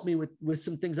help me with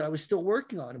some things that I was still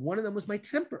working on. And one of them was my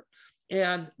temper.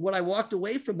 And what I walked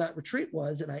away from that retreat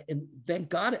was, and thank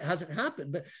God it hasn't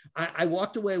happened, but I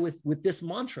walked away with this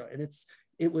mantra, and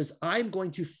it was, I'm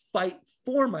going to fight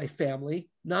for my family,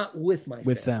 not with my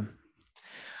with family. them.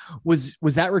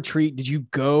 Was that retreat? Did you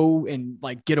go and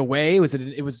like get away? Was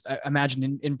it was, I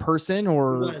imagine in person,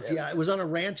 or? It was, yeah, it was on a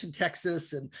ranch in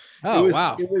Texas, and Oh,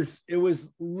 wow. it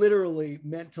was literally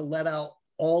meant to let out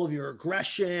all of your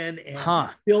aggression and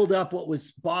build up what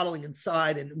was bottling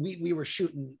inside. And we were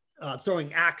shooting,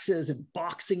 throwing axes and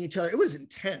boxing each other. It was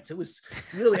intense. It was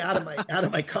really out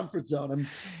of my comfort zone.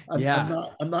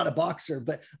 I'm not a boxer,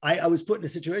 but I was put in a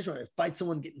situation where I fight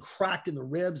someone getting cracked in the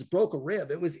ribs, broke a rib.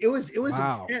 It was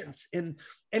wow. Intense. And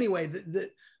anyway,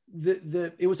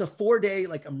 it was a 4-day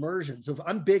like immersion. So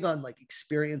I'm big on like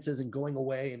experiences and going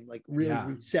away and like really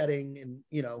resetting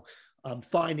and,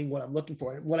 finding what I'm looking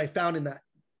for. And what I found in that,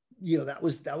 that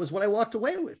was what I walked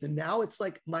away with. And now it's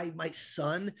like my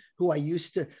son, who I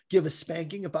used to give a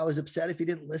spanking if I was upset if he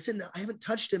didn't listen. I haven't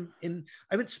touched him I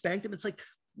haven't spanked him. It's like,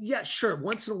 yeah, sure.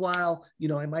 Once in a while,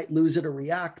 I might lose it or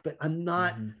react, but I'm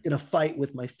not going to fight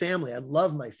with my family. I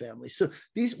love my family. So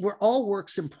we're all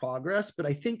works in progress, but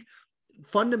I think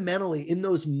fundamentally in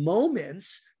those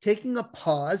moments, taking a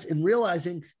pause and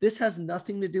realizing this has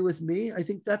nothing to do with me. I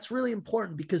think that's really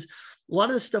important, because a lot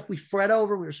of the stuff we fret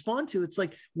over, we respond to, it's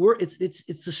like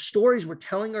it's the stories we're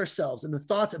telling ourselves and the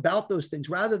thoughts about those things,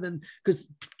 rather than, because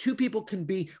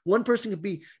one person could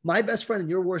be my best friend and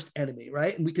your worst enemy,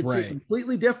 right? And we could say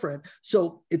completely different.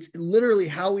 So it's literally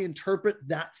how we interpret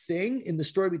that thing in the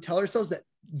story we tell ourselves that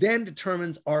then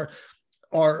determines our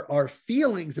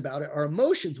feelings about it, our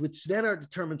emotions, which then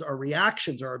determines our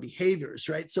reactions or our behaviors,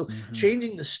 right? So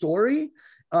changing the story,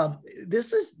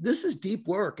 this is deep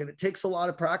work, and it takes a lot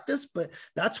of practice, but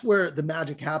that's where the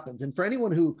magic happens. And for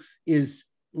anyone who is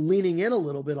leaning in a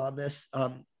little bit on this,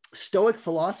 Stoic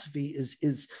philosophy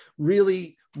is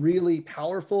really, really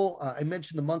powerful. I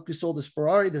mentioned The Monk Who Sold His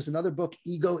Ferrari. There's another book,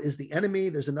 Ego is the Enemy.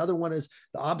 There's another one, is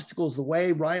The Obstacle is the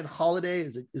Way. Ryan Holiday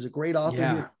is a great author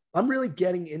here. I'm really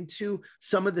getting into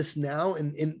some of this now.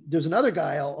 And there's another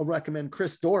guy I'll recommend,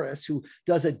 Chris Doris, who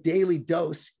does a daily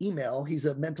dose email. He's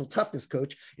a mental toughness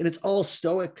coach, and it's all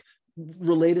Stoic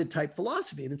related type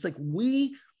philosophy. And it's like,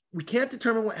 we can't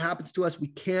determine what happens to us. We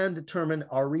can determine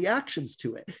our reactions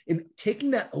to it. And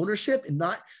taking that ownership and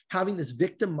not having this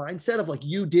victim mindset of like,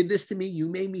 you did this to me, you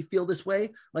made me feel this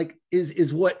way, like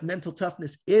is what mental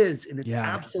toughness is. And it's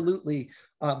absolutely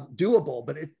doable,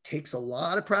 but it takes a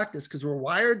lot of practice, because we're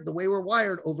wired the way we're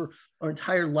wired over our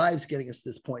entire lives getting us to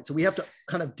this point. So we have to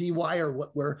kind of dewire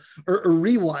or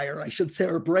rewire, I should say,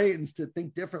 our brains to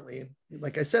think differently. And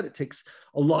like I said, it takes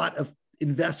a lot of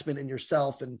investment in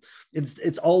yourself, and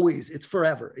it's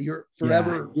forever. You're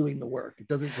forever doing the work. It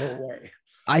doesn't go away.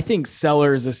 I think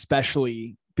sellers,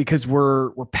 especially because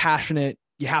we're passionate,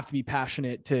 you have to be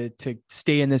passionate to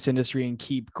stay in this industry and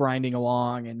keep grinding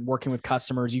along and working with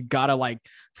customers. You got to like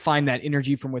find that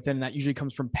energy from within. And that usually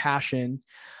comes from passion.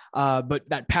 But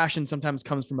that passion sometimes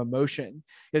comes from emotion.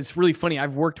 It's really funny.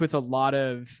 I've worked with a lot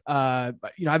of,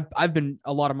 I've been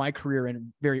a lot of my career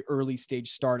in very early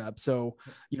stage startups. So,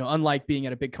 unlike being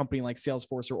at a big company like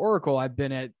Salesforce or Oracle, I've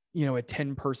been at, a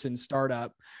 10-person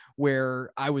startup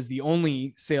where I was the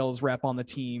only sales rep on the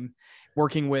team,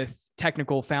 working with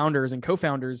technical founders and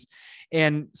co-founders.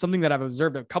 And something that I've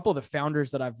observed, a couple of the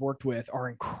founders that I've worked with are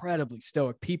incredibly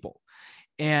stoic people.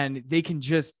 And they can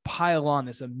just pile on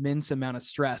this immense amount of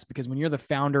stress, because when you're the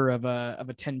founder of a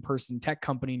 10-person tech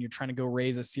company and you're trying to go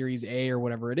raise a Series A or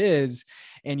whatever it is,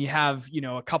 and you have,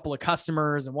 a couple of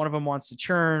customers and one of them wants to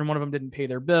churn, one of them didn't pay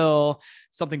their bill,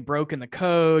 something broke in the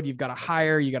code, you've got to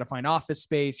hire, you got to find office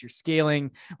space, you're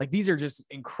scaling. Like, these are just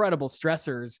incredible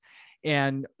stressors.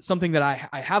 And something that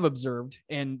I have observed,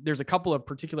 and there's a couple of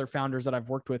particular founders that I've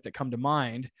worked with that come to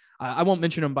mind. I won't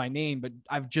mention them by name, but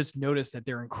I've just noticed that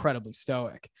they're incredibly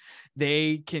stoic.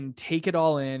 They can take it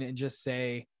all in and just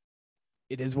say,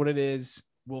 it is what it is.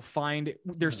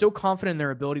 They're so confident in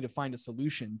their ability to find a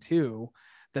solution too,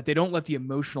 that they don't let the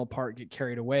emotional part get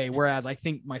carried away. Whereas I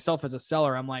think myself as a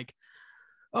seller, I'm like,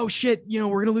 oh shit, we're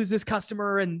going to lose this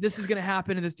customer and this is going to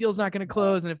happen and this deal's not going to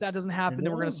close. And if that doesn't happen,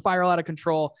 then we're going to spiral out of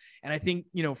control. And I think,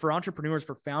 for entrepreneurs,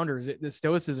 for founders, the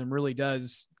stoicism really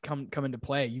does come into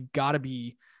play. You got to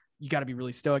be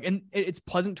really stoic. And it's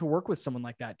pleasant to work with someone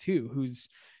like that too, who's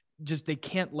just, they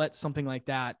can't let something like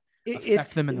that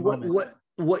affect them in the moment.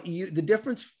 the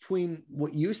difference between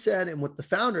what you said and what the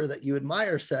founder that you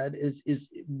admire said is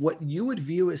what you would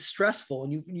view as stressful.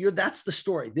 And you're that's the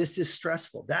story. This is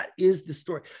stressful. That is the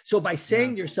story. So by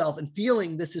saying to yourself and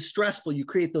feeling this is stressful, you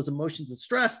create those emotions of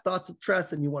stress, thoughts of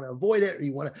stress, and you want to avoid it, or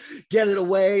you want to get it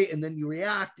away. And then you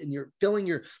react, and you're filling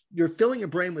your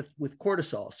brain with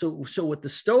cortisol. So what the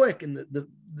Stoic and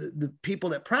the people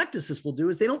that practice this will do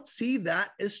is they don't see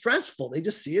that as stressful. They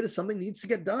just see it as something that needs to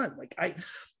get done. Like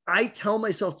I tell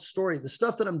myself the story, the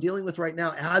stuff that I'm dealing with right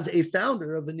now as a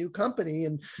founder of the new company.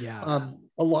 And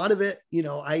a lot of it,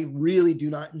 I really do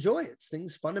not enjoy. It's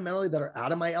things fundamentally that are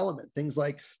out of my element. Things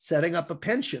like setting up a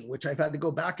pension, which I've had to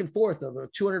go back and forth of a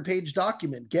 200-page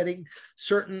document, getting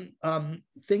certain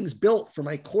things built for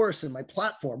my course and my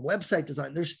platform, website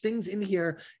design. There's things in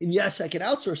here. And yes, I can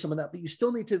outsource some of that, but you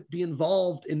still need to be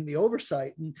involved in the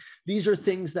oversight. And these are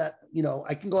things that,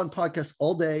 I can go on podcasts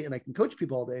all day and I can coach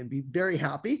people all day and be very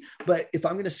happy. But if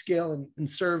I'm going to scale and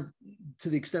serve to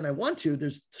the extent I want to,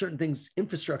 there's certain things,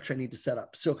 infrastructure I need to set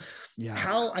up. So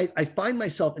how I find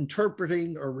myself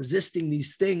interpreting or resisting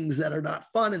these things that are not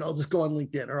fun, and I'll just go on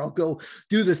LinkedIn or I'll go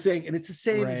do the thing. And it's the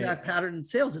same exact pattern in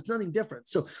sales. It's nothing different.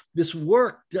 So this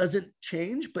work doesn't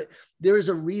change, but there is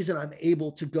a reason I'm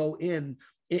able to go in.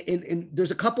 And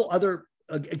there's a couple other,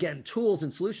 again, tools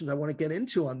and solutions I want to get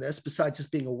into on this, besides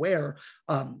just being aware,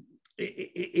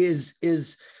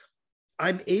 is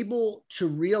I'm able to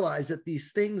realize that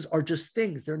these things are just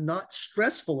things. They're not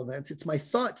stressful events. It's my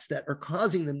thoughts that are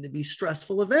causing them to be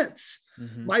stressful events.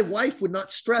 Mm-hmm. My wife would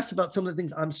not stress about some of the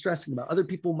things I'm stressing about. Other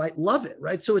people might love it,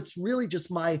 right? So it's really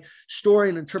just my story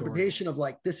and interpretation of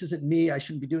like, this isn't me. I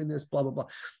shouldn't be doing this, blah, blah, blah.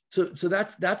 So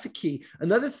that's a key.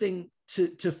 Another thing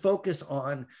to focus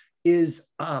on is,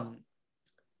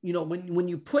 when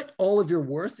you put all of your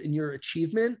worth in your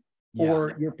achievement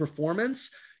or your performance,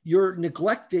 you're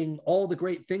neglecting all the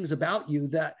great things about you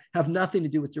that have nothing to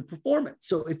do with your performance.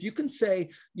 So if you can say,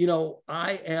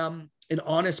 I am an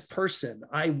honest person,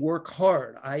 I work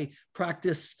hard, I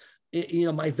practice,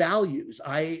 my values,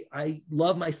 I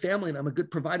love my family and I'm a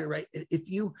good provider, right? If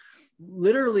you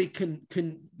literally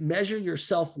can measure your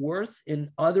self-worth in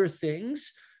other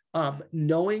things,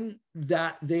 knowing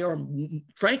that they are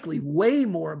frankly way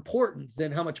more important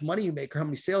than how much money you make or how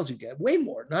many sales you get, way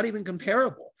more, not even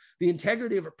comparable. The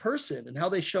integrity of a person and how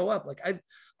they show up. Like I've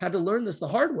had to learn this the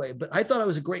hard way, but I thought I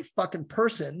was a great fucking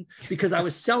person because I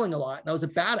was selling a lot and I was a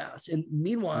badass. And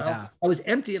meanwhile, I was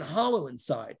empty and hollow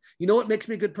inside. You know what makes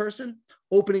me a good person?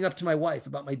 Opening up to my wife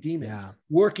about my demons,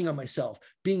 working on myself,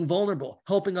 being vulnerable,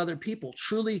 helping other people,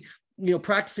 truly,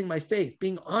 practicing my faith,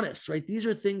 being honest, right? These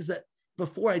are things that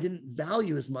before I didn't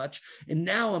value as much. And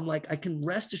now I'm like, I can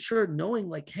rest assured knowing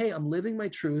like, hey, I'm living my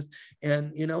truth.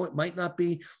 And, it might not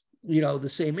be, the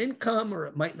same income, or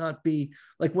it might not be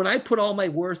like when I put all my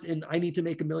worth in, I need to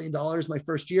make $1 million my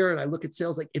first year. And I look at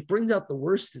sales, like it brings out the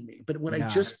worst in me. But when I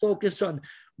just focus on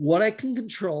what I can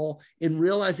control and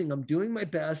realizing I'm doing my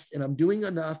best and I'm doing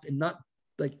enough and not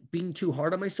like being too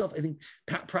hard on myself, I think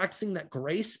practicing that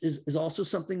grace is also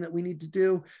something that we need to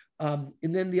do. And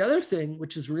then the other thing,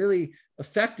 which is really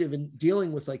effective in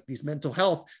dealing with like these mental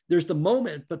health, there's the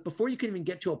moment, but before you can even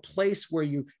get to a place where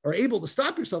you are able to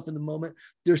stop yourself in the moment,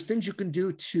 there's things you can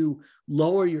do to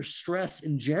lower your stress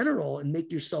in general and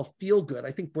make yourself feel good.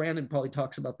 I think Brandon probably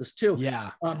talks about this too.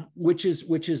 Which is,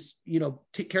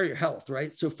 take care of your health,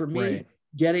 right? So for me,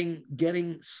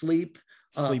 getting sleep,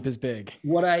 sleep is big.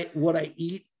 What I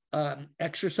eat,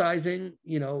 exercising,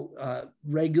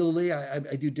 regularly. I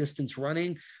do distance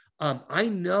running. I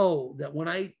know that when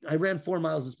I ran 4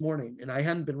 miles this morning and I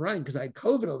hadn't been running because I had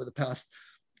COVID over the past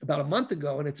about a month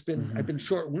ago, and it's been, I've been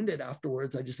short-winded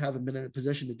afterwards. I just haven't been in a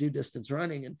position to do distance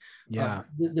running. And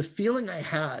the feeling I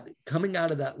had coming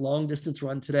out of that long distance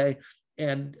run today,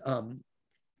 and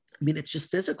it's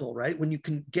just physical, right? When you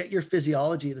can get your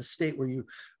physiology in a state where you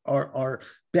are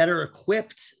better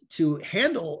equipped to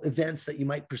handle events that you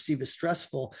might perceive as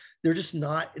stressful, they're just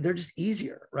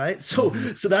easier, right? So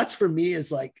that's for me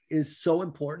is so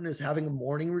important, is having a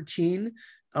morning routine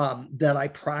that I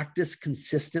practice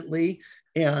consistently.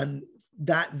 And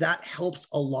that helps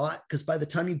a lot, because by the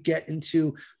time you get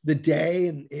into the day,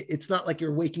 and it's not like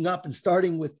you're waking up and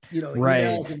starting with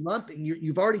emails and lumping,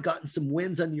 you've already gotten some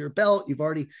wins under your belt. You've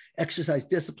already exercised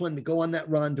discipline to go on that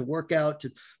run, to work out,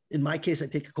 in my case, I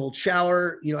take a cold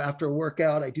shower, after a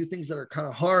workout. I do things that are kind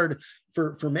of hard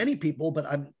for many people, but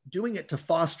I'm doing it to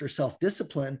foster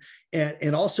self-discipline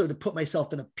and also to put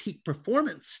myself in a peak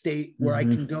performance state where I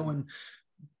can go and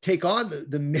take on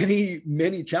the many,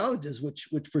 many challenges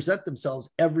which present themselves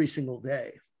every single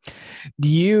day. Do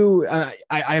you,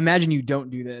 I imagine you don't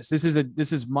do this.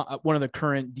 One of the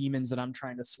current demons that I'm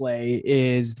trying to slay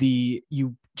is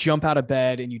you jump out of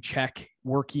bed and you check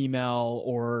work email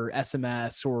or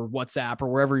SMS or WhatsApp or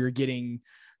wherever you're getting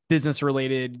business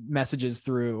related messages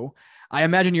through. I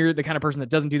imagine you're the kind of person that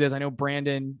doesn't do this. I know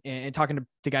Brandon, and talking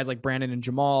to guys like Brandon and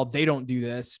Jamal, they don't do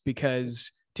this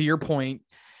because, to your point,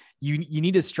 you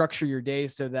need to structure your day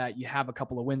so that you have a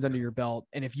couple of wins under your belt.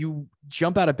 And if you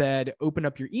jump out of bed, open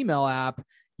up your email app,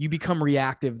 you become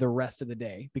reactive the rest of the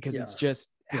day because it's just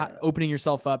opening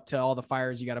yourself up to all the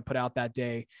fires you got to put out that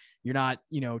day. You're not,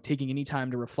 taking any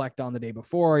time to reflect on the day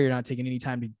before. You're not taking any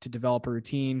time to develop a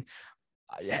routine.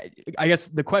 I guess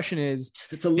the question is,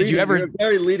 did you ever, a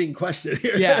very leading question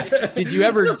here. Yeah. Did you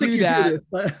ever do that?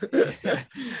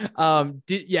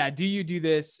 Do you do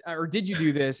this, or did you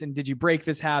do this? And did you break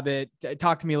this habit?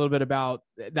 Talk to me a little bit about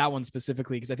that one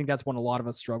specifically, because I think that's one a lot of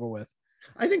us struggle with.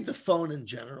 I think the phone in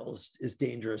general is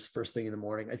dangerous first thing in the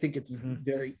morning. I think it's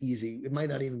very easy. It might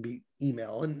not even be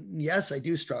email. And yes, I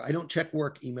do struggle. I don't check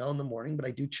work email in the morning, but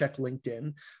I do check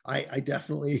LinkedIn. I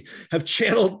definitely have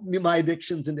channeled my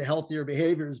addictions into healthier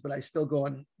behaviors, but I still go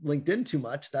on LinkedIn too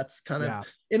much. That's kind of,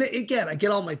 and again, I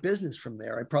get all my business from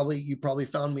there. You probably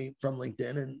found me from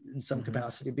LinkedIn and in some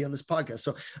capacity to be on this podcast.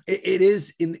 So it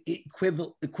is in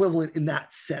equivalent in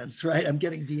that sense, right? I'm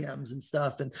getting DMs and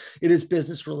stuff, and it is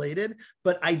business related,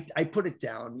 but I put it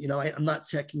down. I'm not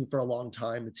checking for a long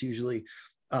time. It's usually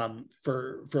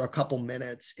for a couple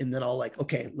minutes, and then I'll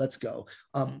okay, let's go.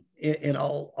 And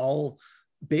I'll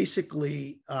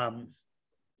basically,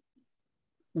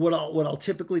 what I'll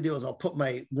typically do is I'll put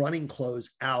my running clothes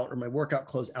out or my workout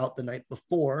clothes out the night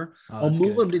before. I'll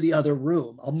move them to the other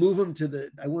room. I'll move them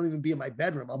I won't even be in my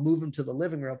bedroom. I'll move them to the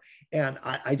living room, and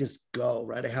I just go,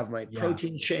 right? I have my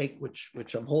protein shake,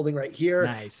 which I'm holding right here.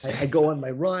 Nice. I go on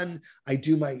my run. I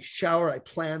do my shower. I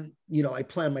plan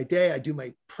my day. I do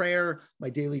my prayer, my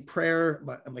daily prayer,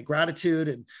 my gratitude.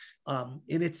 And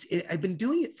I've been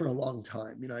doing it for a long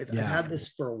time. I've had this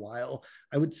for a while.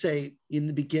 I would say in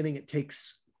the beginning, it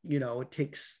takes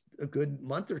a good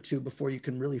month or two before you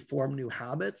can really form new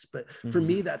habits. But for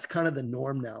me, that's kind of the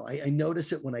norm now. I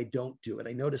notice it when I don't do it.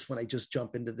 I notice when I just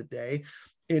jump into the day.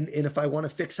 And if I want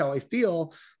to fix how I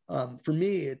feel, for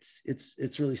me,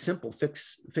 it's really simple.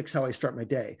 Fix how I start my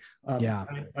day.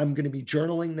 I'm going to be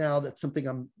journaling now. That's something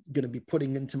I'm going to be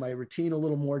putting into my routine a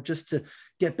little more, just to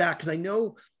get back. Cause I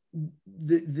know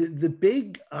the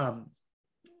big,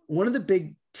 one of the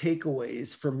big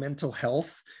takeaways for mental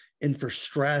health and for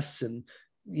stress and,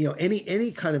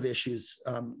 any kind of issues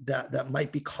that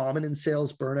might be common in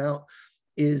sales burnout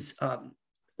is a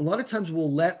lot of times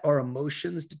we'll let our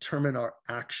emotions determine our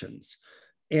actions.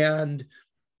 And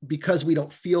because we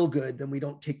don't feel good, then we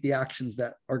don't take the actions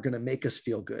that are going to make us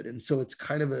feel good. And so it's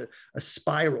kind of a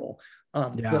spiral.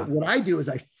 But what I do is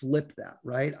I flip that,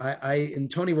 right?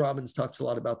 And Tony Robbins talks a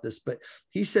lot about this, but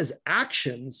he says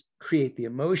actions create the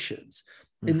emotions.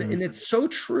 And it's so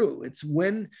true. It's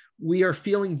when we are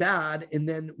feeling bad and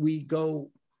then we go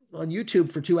on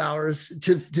YouTube for 2 hours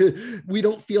we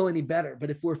don't feel any better. But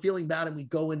if we're feeling bad and we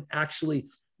go and actually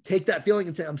take that feeling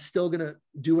and say, I'm still going to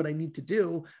do what I need to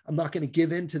do. I'm not going to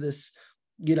give in to this,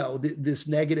 this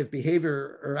negative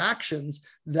behavior or actions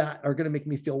that are going to make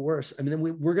me feel worse. I mean,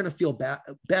 then we're going to feel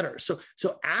better. So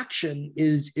action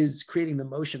is creating the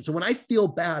motion. So when I feel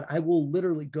bad, I will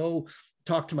literally go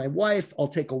talk to my wife. I'll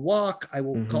take a walk. I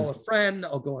will call a friend.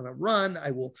 I'll go on a run. I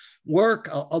will work.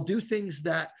 I'll do things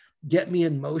that get me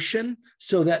in motion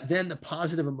so that then the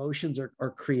positive emotions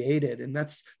are created. And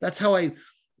that's how I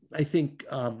think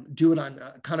do it on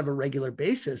kind of a regular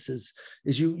basis is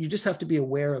you just have to be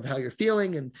aware of how you're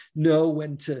feeling and know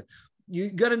when to, you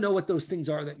got to know what those things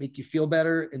are that make you feel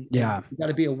better. And you got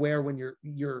to be aware when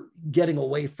you're getting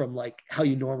away from how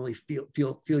you normally feel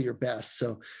your best.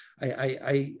 So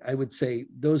I would say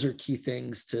those are key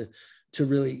things to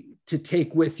really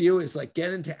take with you is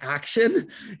get into action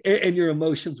and your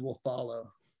emotions will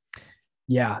follow.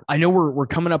 Yeah, I know we're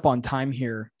coming up on time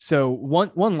here. So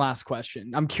one last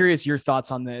question. I'm curious your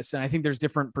thoughts on this, and I think there's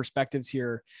different perspectives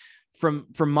here. From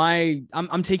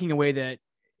I'm taking away that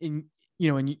in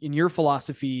your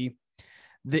philosophy,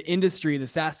 the industry, the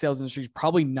SaaS sales industry, is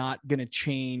probably not going to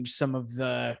change some of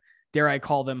the, dare I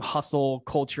call them, hustle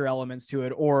culture elements to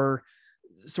it, or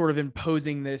sort of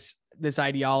imposing this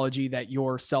ideology that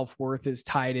your self-worth is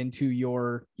tied into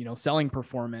your selling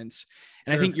performance.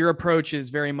 And I think your approach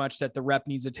is very much that the rep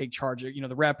needs to take charge of,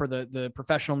 the rep or the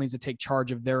professional needs to take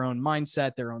charge of their own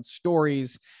mindset, their own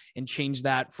stories, and change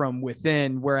that from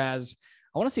within. Whereas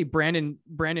I want to say Brandon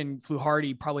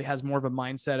Fluharty probably has more of a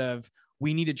mindset of,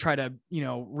 we need to try to,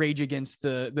 rage against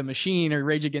the machine or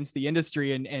rage against the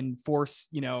industry and force,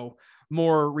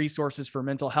 more resources for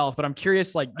mental health. But I'm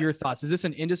curious, like, your thoughts. Is this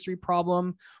an industry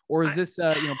problem, or is this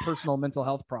personal mental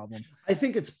health problem? I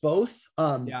think it's both.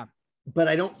 Yeah. But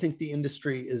I don't think the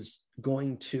industry is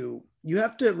going to, you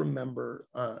have to remember,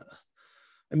 I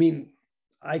mean,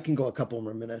 I can go a couple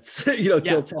more minutes, till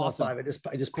 10:05. Awesome.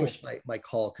 I just pushed my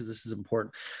call because this is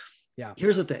important. Yeah.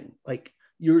 Here's the thing. Like,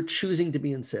 you're choosing to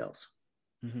be in sales.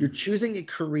 Mm-hmm. You're choosing a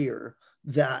career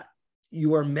that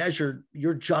you are measured.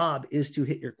 Your job is to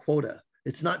hit your quota.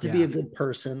 It's not to be a good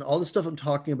person. All the stuff I'm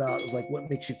talking about is like what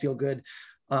makes you feel good.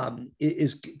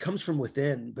 It comes from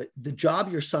within, but the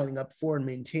job you're signing up for and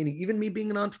maintaining, even me being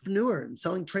an entrepreneur and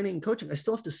selling training and coaching, I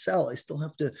still have to sell. I still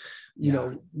have to,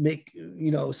 make,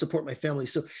 support my family.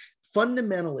 So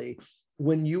fundamentally,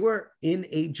 when you are in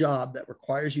a job that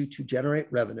requires you to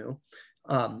generate revenue,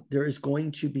 there is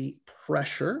going to be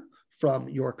pressure from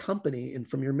your company and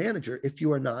from your manager if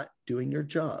you are not doing your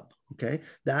job. Okay.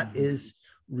 That is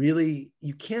really,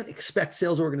 you can't expect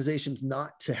sales organizations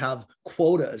not to have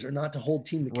quotas or not to hold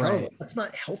teams accountable. Right. That's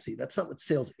not healthy. That's not what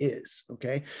sales is.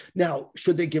 Okay. Now,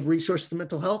 should they give resources to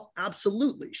mental health?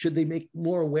 Absolutely. Should they make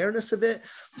more awareness of it?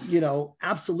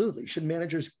 Absolutely. Should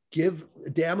managers give a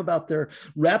damn about their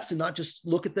reps and not just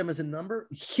look at them as a number?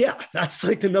 Yeah, that's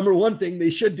like the number one thing they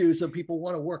should do. So people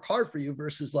want to work hard for you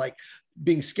versus like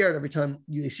being scared every time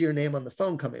they see your name on the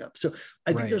phone coming up. So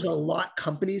I think there's a lot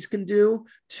companies can do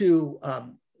to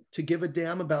give a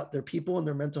damn about their people and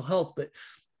their mental health, but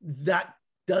that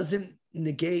doesn't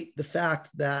negate the fact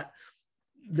that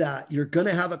you're going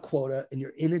to have a quota and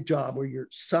you're in a job where you're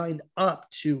signed up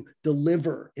to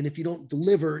deliver. And if you don't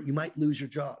deliver, you might lose your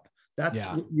job. That's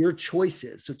what your choice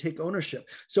is. So take ownership.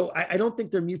 So I don't think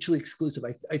they're mutually exclusive.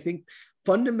 I think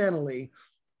fundamentally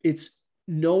it's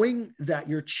knowing that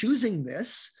you're choosing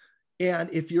this. And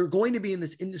if you're going to be in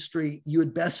this industry, you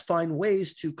would best find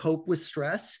ways to cope with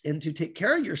stress and to take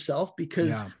care of yourself,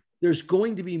 because there's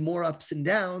going to be more ups and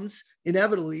downs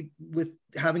inevitably with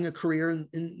having a career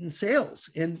in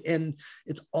sales. And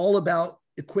it's all about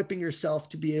equipping yourself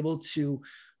to be able to,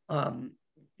 to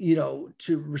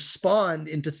respond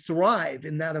and to thrive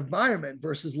in that environment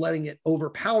versus letting it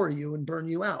overpower you and burn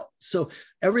you out. So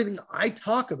everything I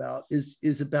talk about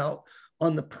is about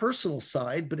on the personal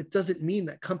side, but it doesn't mean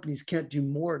that companies can't do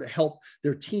more to help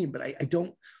their team. But I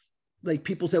don't, like,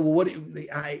 people say, well,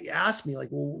 I ask me, like,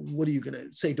 well, what are you going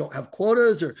to say? Don't have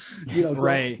quotas or,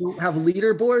 don't have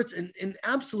leaderboards? And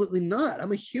absolutely not.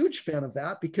 I'm a huge fan of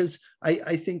that, because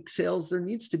I think sales, there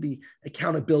needs to be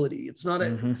accountability. It's not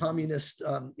a communist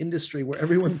industry where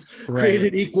everyone's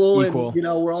created equal and,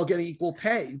 we're all getting equal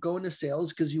pay. You go into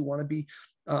sales because you want to be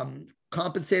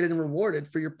compensated and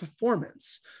rewarded for your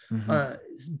performance.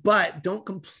 But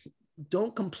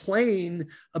don't complain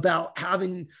about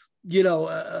having,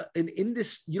 an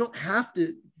industry. You don't have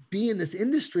to be in this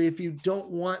industry if you don't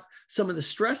want some of the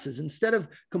stresses. Instead of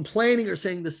complaining or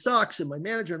saying this sucks and my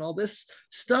manager and all this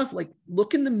stuff, like,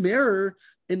 look in the mirror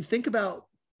and think about,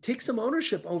 take some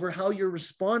ownership over how you're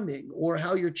responding or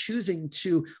how you're choosing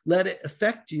to let it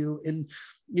affect you. And,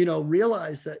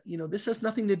 realize that, this has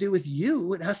nothing to do with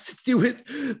you. It has to do with,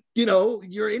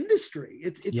 your industry.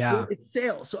 It's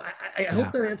sales. So I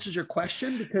hope that answers your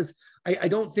question, because I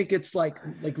don't think it's like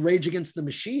rage against the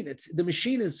machine. The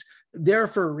machine is there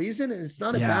for a reason, and it's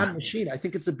not a bad machine. I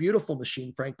think it's a beautiful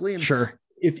machine, frankly. And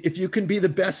if you can be the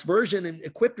best version and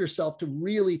equip yourself to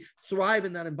really thrive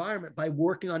in that environment by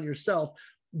working on yourself,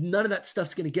 none of that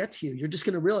stuff's going to get to you. You're just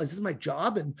going to realize this is my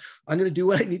job and I'm going to do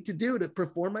what I need to do to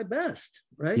perform my best.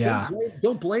 Right. Yeah.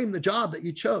 Don't blame the job that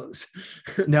you chose.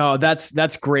 No,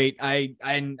 that's great. I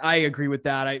agree with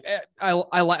that.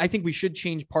 I think we should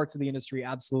change parts of the industry.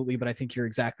 Absolutely. But I think you're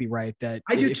exactly right that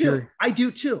I do too. I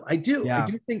do. Yeah. I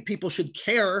do think people should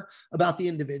care about the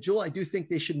individual. I do think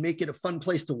they should make it a fun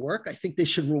place to work. I think they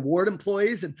should reward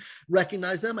employees and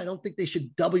recognize them. I don't think they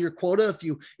should double your quota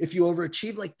if you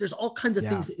overachieve. Like, there's all kinds of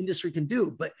things the industry can do,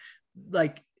 but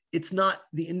like, it's not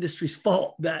the industry's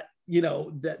fault that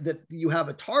that you have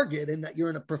a target and that you're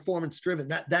in a performance driven.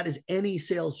 That is any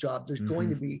sales job. There's going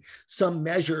to be some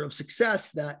measure of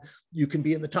success that you can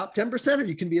be in the top 10% or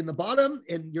you can be in the bottom,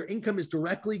 and your income is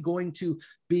directly going to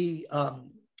be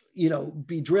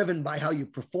be driven by how you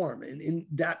perform. And in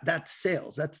that's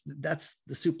sales. That's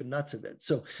the soup and nuts of it.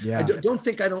 So I don't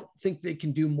think they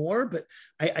can do more, but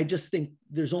I just think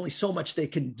there's only so much they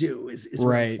can do is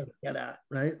right. What I'm get at,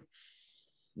 right?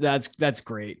 That's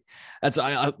great.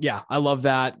 I love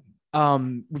that.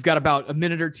 We've got about a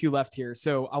minute or two left here.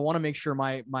 So I want to make sure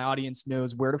my audience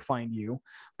knows where to find you.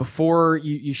 Before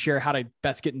you share how to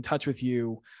best get in touch with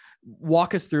you,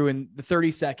 walk us through in the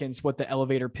 30 seconds what the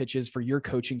elevator pitch is for your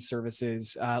coaching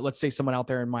services. Let's say someone out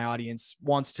there in my audience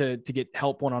wants to get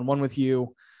help one-on-one with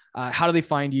you. How do they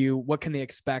find you? What can they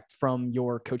expect from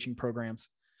your coaching programs?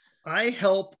 I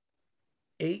help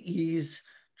AEs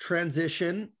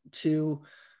transition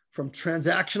from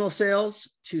transactional sales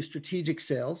to strategic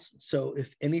sales. So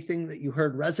if anything that you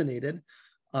heard resonated,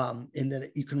 and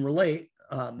that you can relate,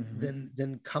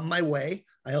 then come my way.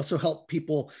 I also help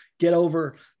people get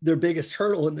over their biggest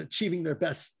hurdle in achieving their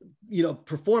best,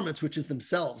 performance, which is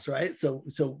themselves, right? So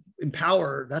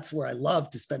empower, that's where I love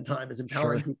to spend time, is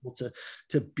empowering people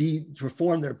to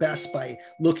perform their best by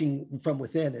looking from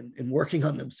within and working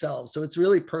on themselves. So it's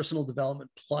really personal development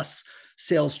plus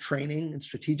sales training and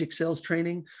strategic sales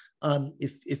training.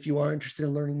 If you are interested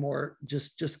in learning more,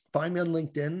 just find me on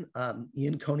LinkedIn,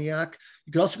 Ian Koniak.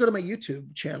 You can also go to my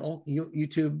YouTube channel,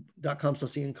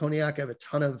 youtube.com/Ian Koniak. I have a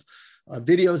ton of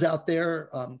videos out there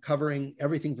covering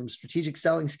everything from strategic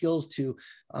selling skills to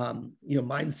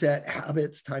mindset,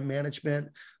 habits, time management,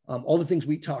 all the things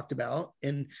we talked about.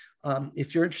 And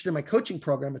if you're interested in my coaching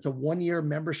program, it's a 1-year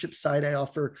membership site. I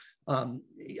offer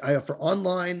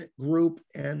online, group,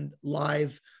 and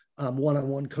live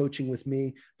one-on-one coaching with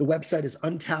me. The website is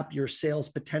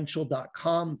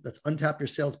untapyoursalespotential.com. That's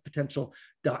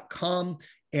untapyoursalespotential.com.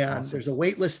 And awesome. There's a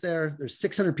wait list there. There's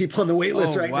 600 people on the wait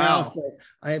list now. So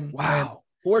I am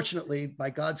fortunately,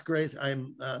 by God's grace,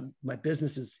 my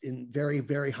business is in very,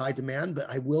 very high demand, but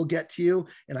I will get to you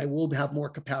and I will have more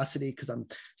capacity because I'm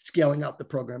scaling out the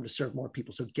program to serve more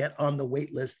people. So get on the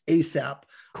wait list ASAP.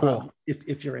 Cool.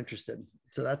 If you're interested.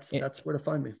 So that's where to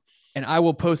find me. And I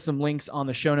will post some links on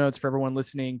the show notes for everyone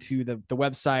listening to the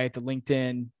website, the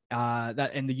LinkedIn,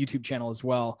 and the YouTube channel as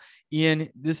well. Ian,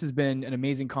 this has been an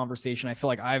amazing conversation. I feel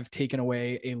like I've taken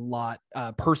away a lot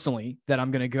personally that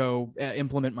I'm going to go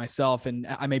implement myself, and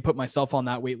I may put myself on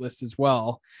that wait list as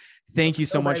well. Thank you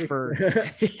so much for,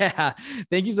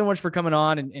 thank you so much for coming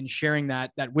on and sharing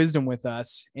that wisdom with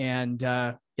us. And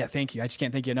thank you. I just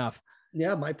can't thank you enough.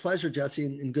 Yeah, my pleasure, Jesse,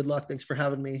 and good luck. Thanks for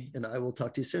having me. And I will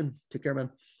talk to you soon. Take care, man.